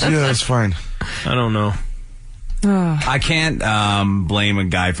 years. Yeah, that's fine. I don't know. I can't blame a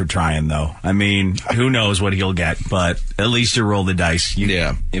guy for trying, though. I mean, who knows what he'll get, but at least you roll the dice.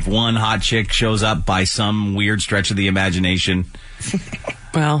 Yeah. If one hot chick shows up by some weird stretch of the imagination,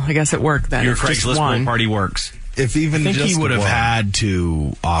 well, I guess it worked then. your Craigslist pool party works. If even I think just he would have one. had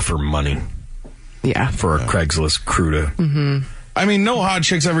to offer money. Yeah. For a Craigslist crew to. Mm-hmm. I mean, no hot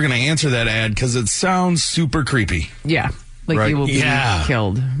chick's ever going to answer that ad because it sounds super creepy. Yeah. Right. You will be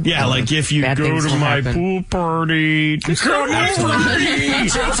killed. Yeah, if you Bad go things to will my happen. pool party. Just get in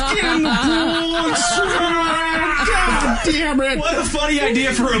the pool and swim. God damn it. What a funny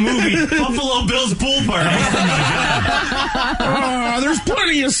idea for a movie. Buffalo Bill's pool party. There's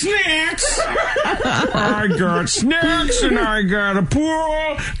plenty of snacks. I got snacks and I got a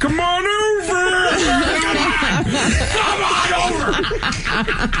pool. Come on over. Come on over.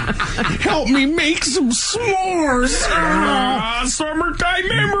 Help me make some s'mores. Summertime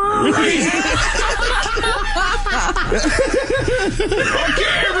memories.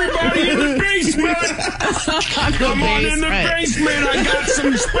 Okay, everybody in the basement. Come on in the basement. I got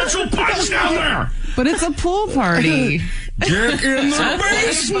some special punch down there. But it's a pool party. Get in the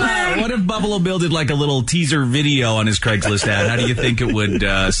basement. What if Buffalo Bill did like a little teaser video on his Craigslist ad? How do you think it would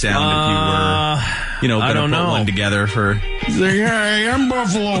sound if you were, going to put one together for... Say, hey, I'm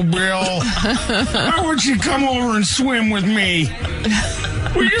Buffalo Bill. Why don't you come over and swim with me?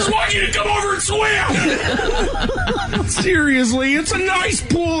 We just want you to come over and swim. Seriously, it's a nice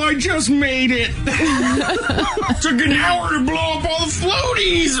pool. I just made it. Took an hour to blow up all the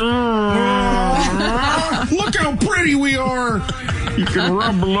floaties. Look how pretty we are. You can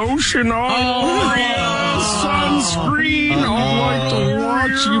rub lotion all over you. Sunscreen. I like to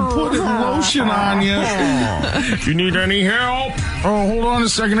watch you put lotion on you. If you need any help. Oh, hold on a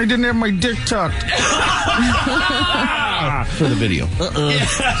second. I didn't have my dick tucked. For the video.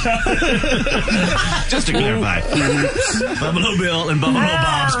 Just to clarify. Buffalo Bill and Buffalo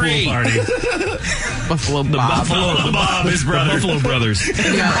Bob's pool party. Buffalo Bob. Buffalo Bob, his brother. Buffalo Brothers.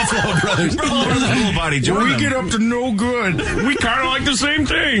 Buffalo Brothers. Buffalo Brothers pool party. Join We them. get up to no good. We kind of like the same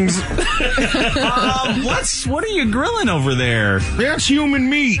things. What are you grilling over there? That's human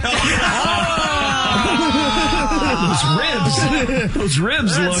meat. Those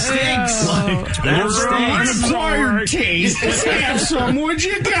ribs look stinks. Those an acquired taste. Let's have some. What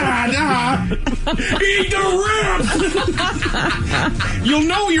you got? Eat the rib. You'll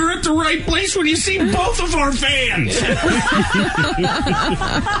know you're at the right place when you see both of our vans.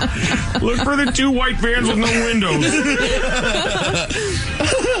 Look for the two white vans with no windows.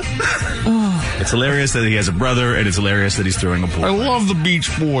 It's hilarious that he has a brother, and it's hilarious that he's throwing a pool. I love the Beach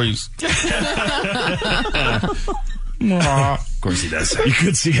Boys. Of course he does. You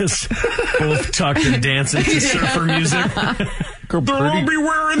could see us both tucked and dancing to surfer music. They'll all be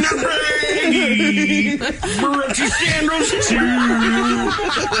wearing their baggy Marucci sandals too.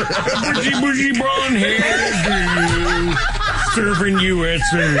 Bushy blonde hair. Surfing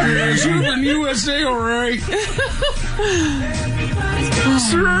USA. Surfing USA, all right.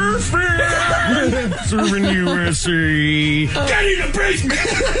 Surfing USA. Get in the basement.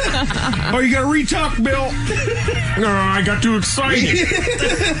 Oh, you got to retuck, Bill. No, I got too excited.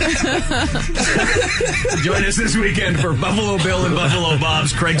 Join us this weekend for Buffalo Bill and Buffalo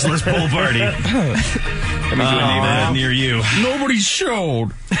Bob's Craigslist pool party. Coming to a neighborhood near you. Nobody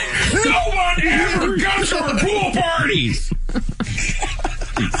showed. Nobody ever comes to our pool parties.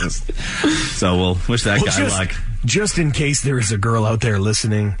 Jesus. So we'll wish that guy luck. Just in case there is a girl out there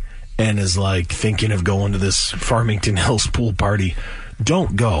listening and is like thinking of going to this Farmington Hills pool party,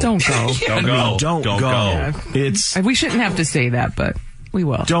 don't go. Don't go. Don't go. Don't go. Yeah. It's We shouldn't have to say that, but we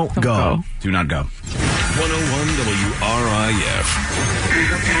will. Don't go. Do not go. 101 WRIF. I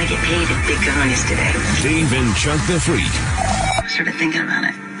hope that I get paid a big bonus today. Dave and Chuck the Freak. I started thinking about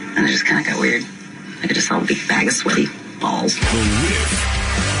it, and it just kind of got weird. I just saw a big bag of sweaty balls. The Riff.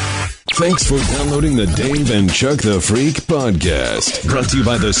 Thanks for downloading the Dave and Chuck the Freak podcast. Brought to you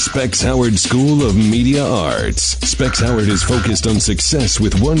by the Specs Howard School of Media Arts. Specs Howard is focused on success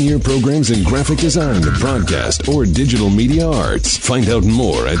with one-year programs in graphic design, broadcast, or digital media arts. Find out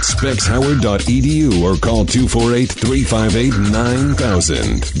more at specshoward.edu or call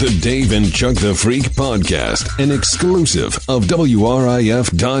 248-358-9000. The Dave and Chuck the Freak podcast, an exclusive of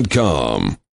WRIF.com.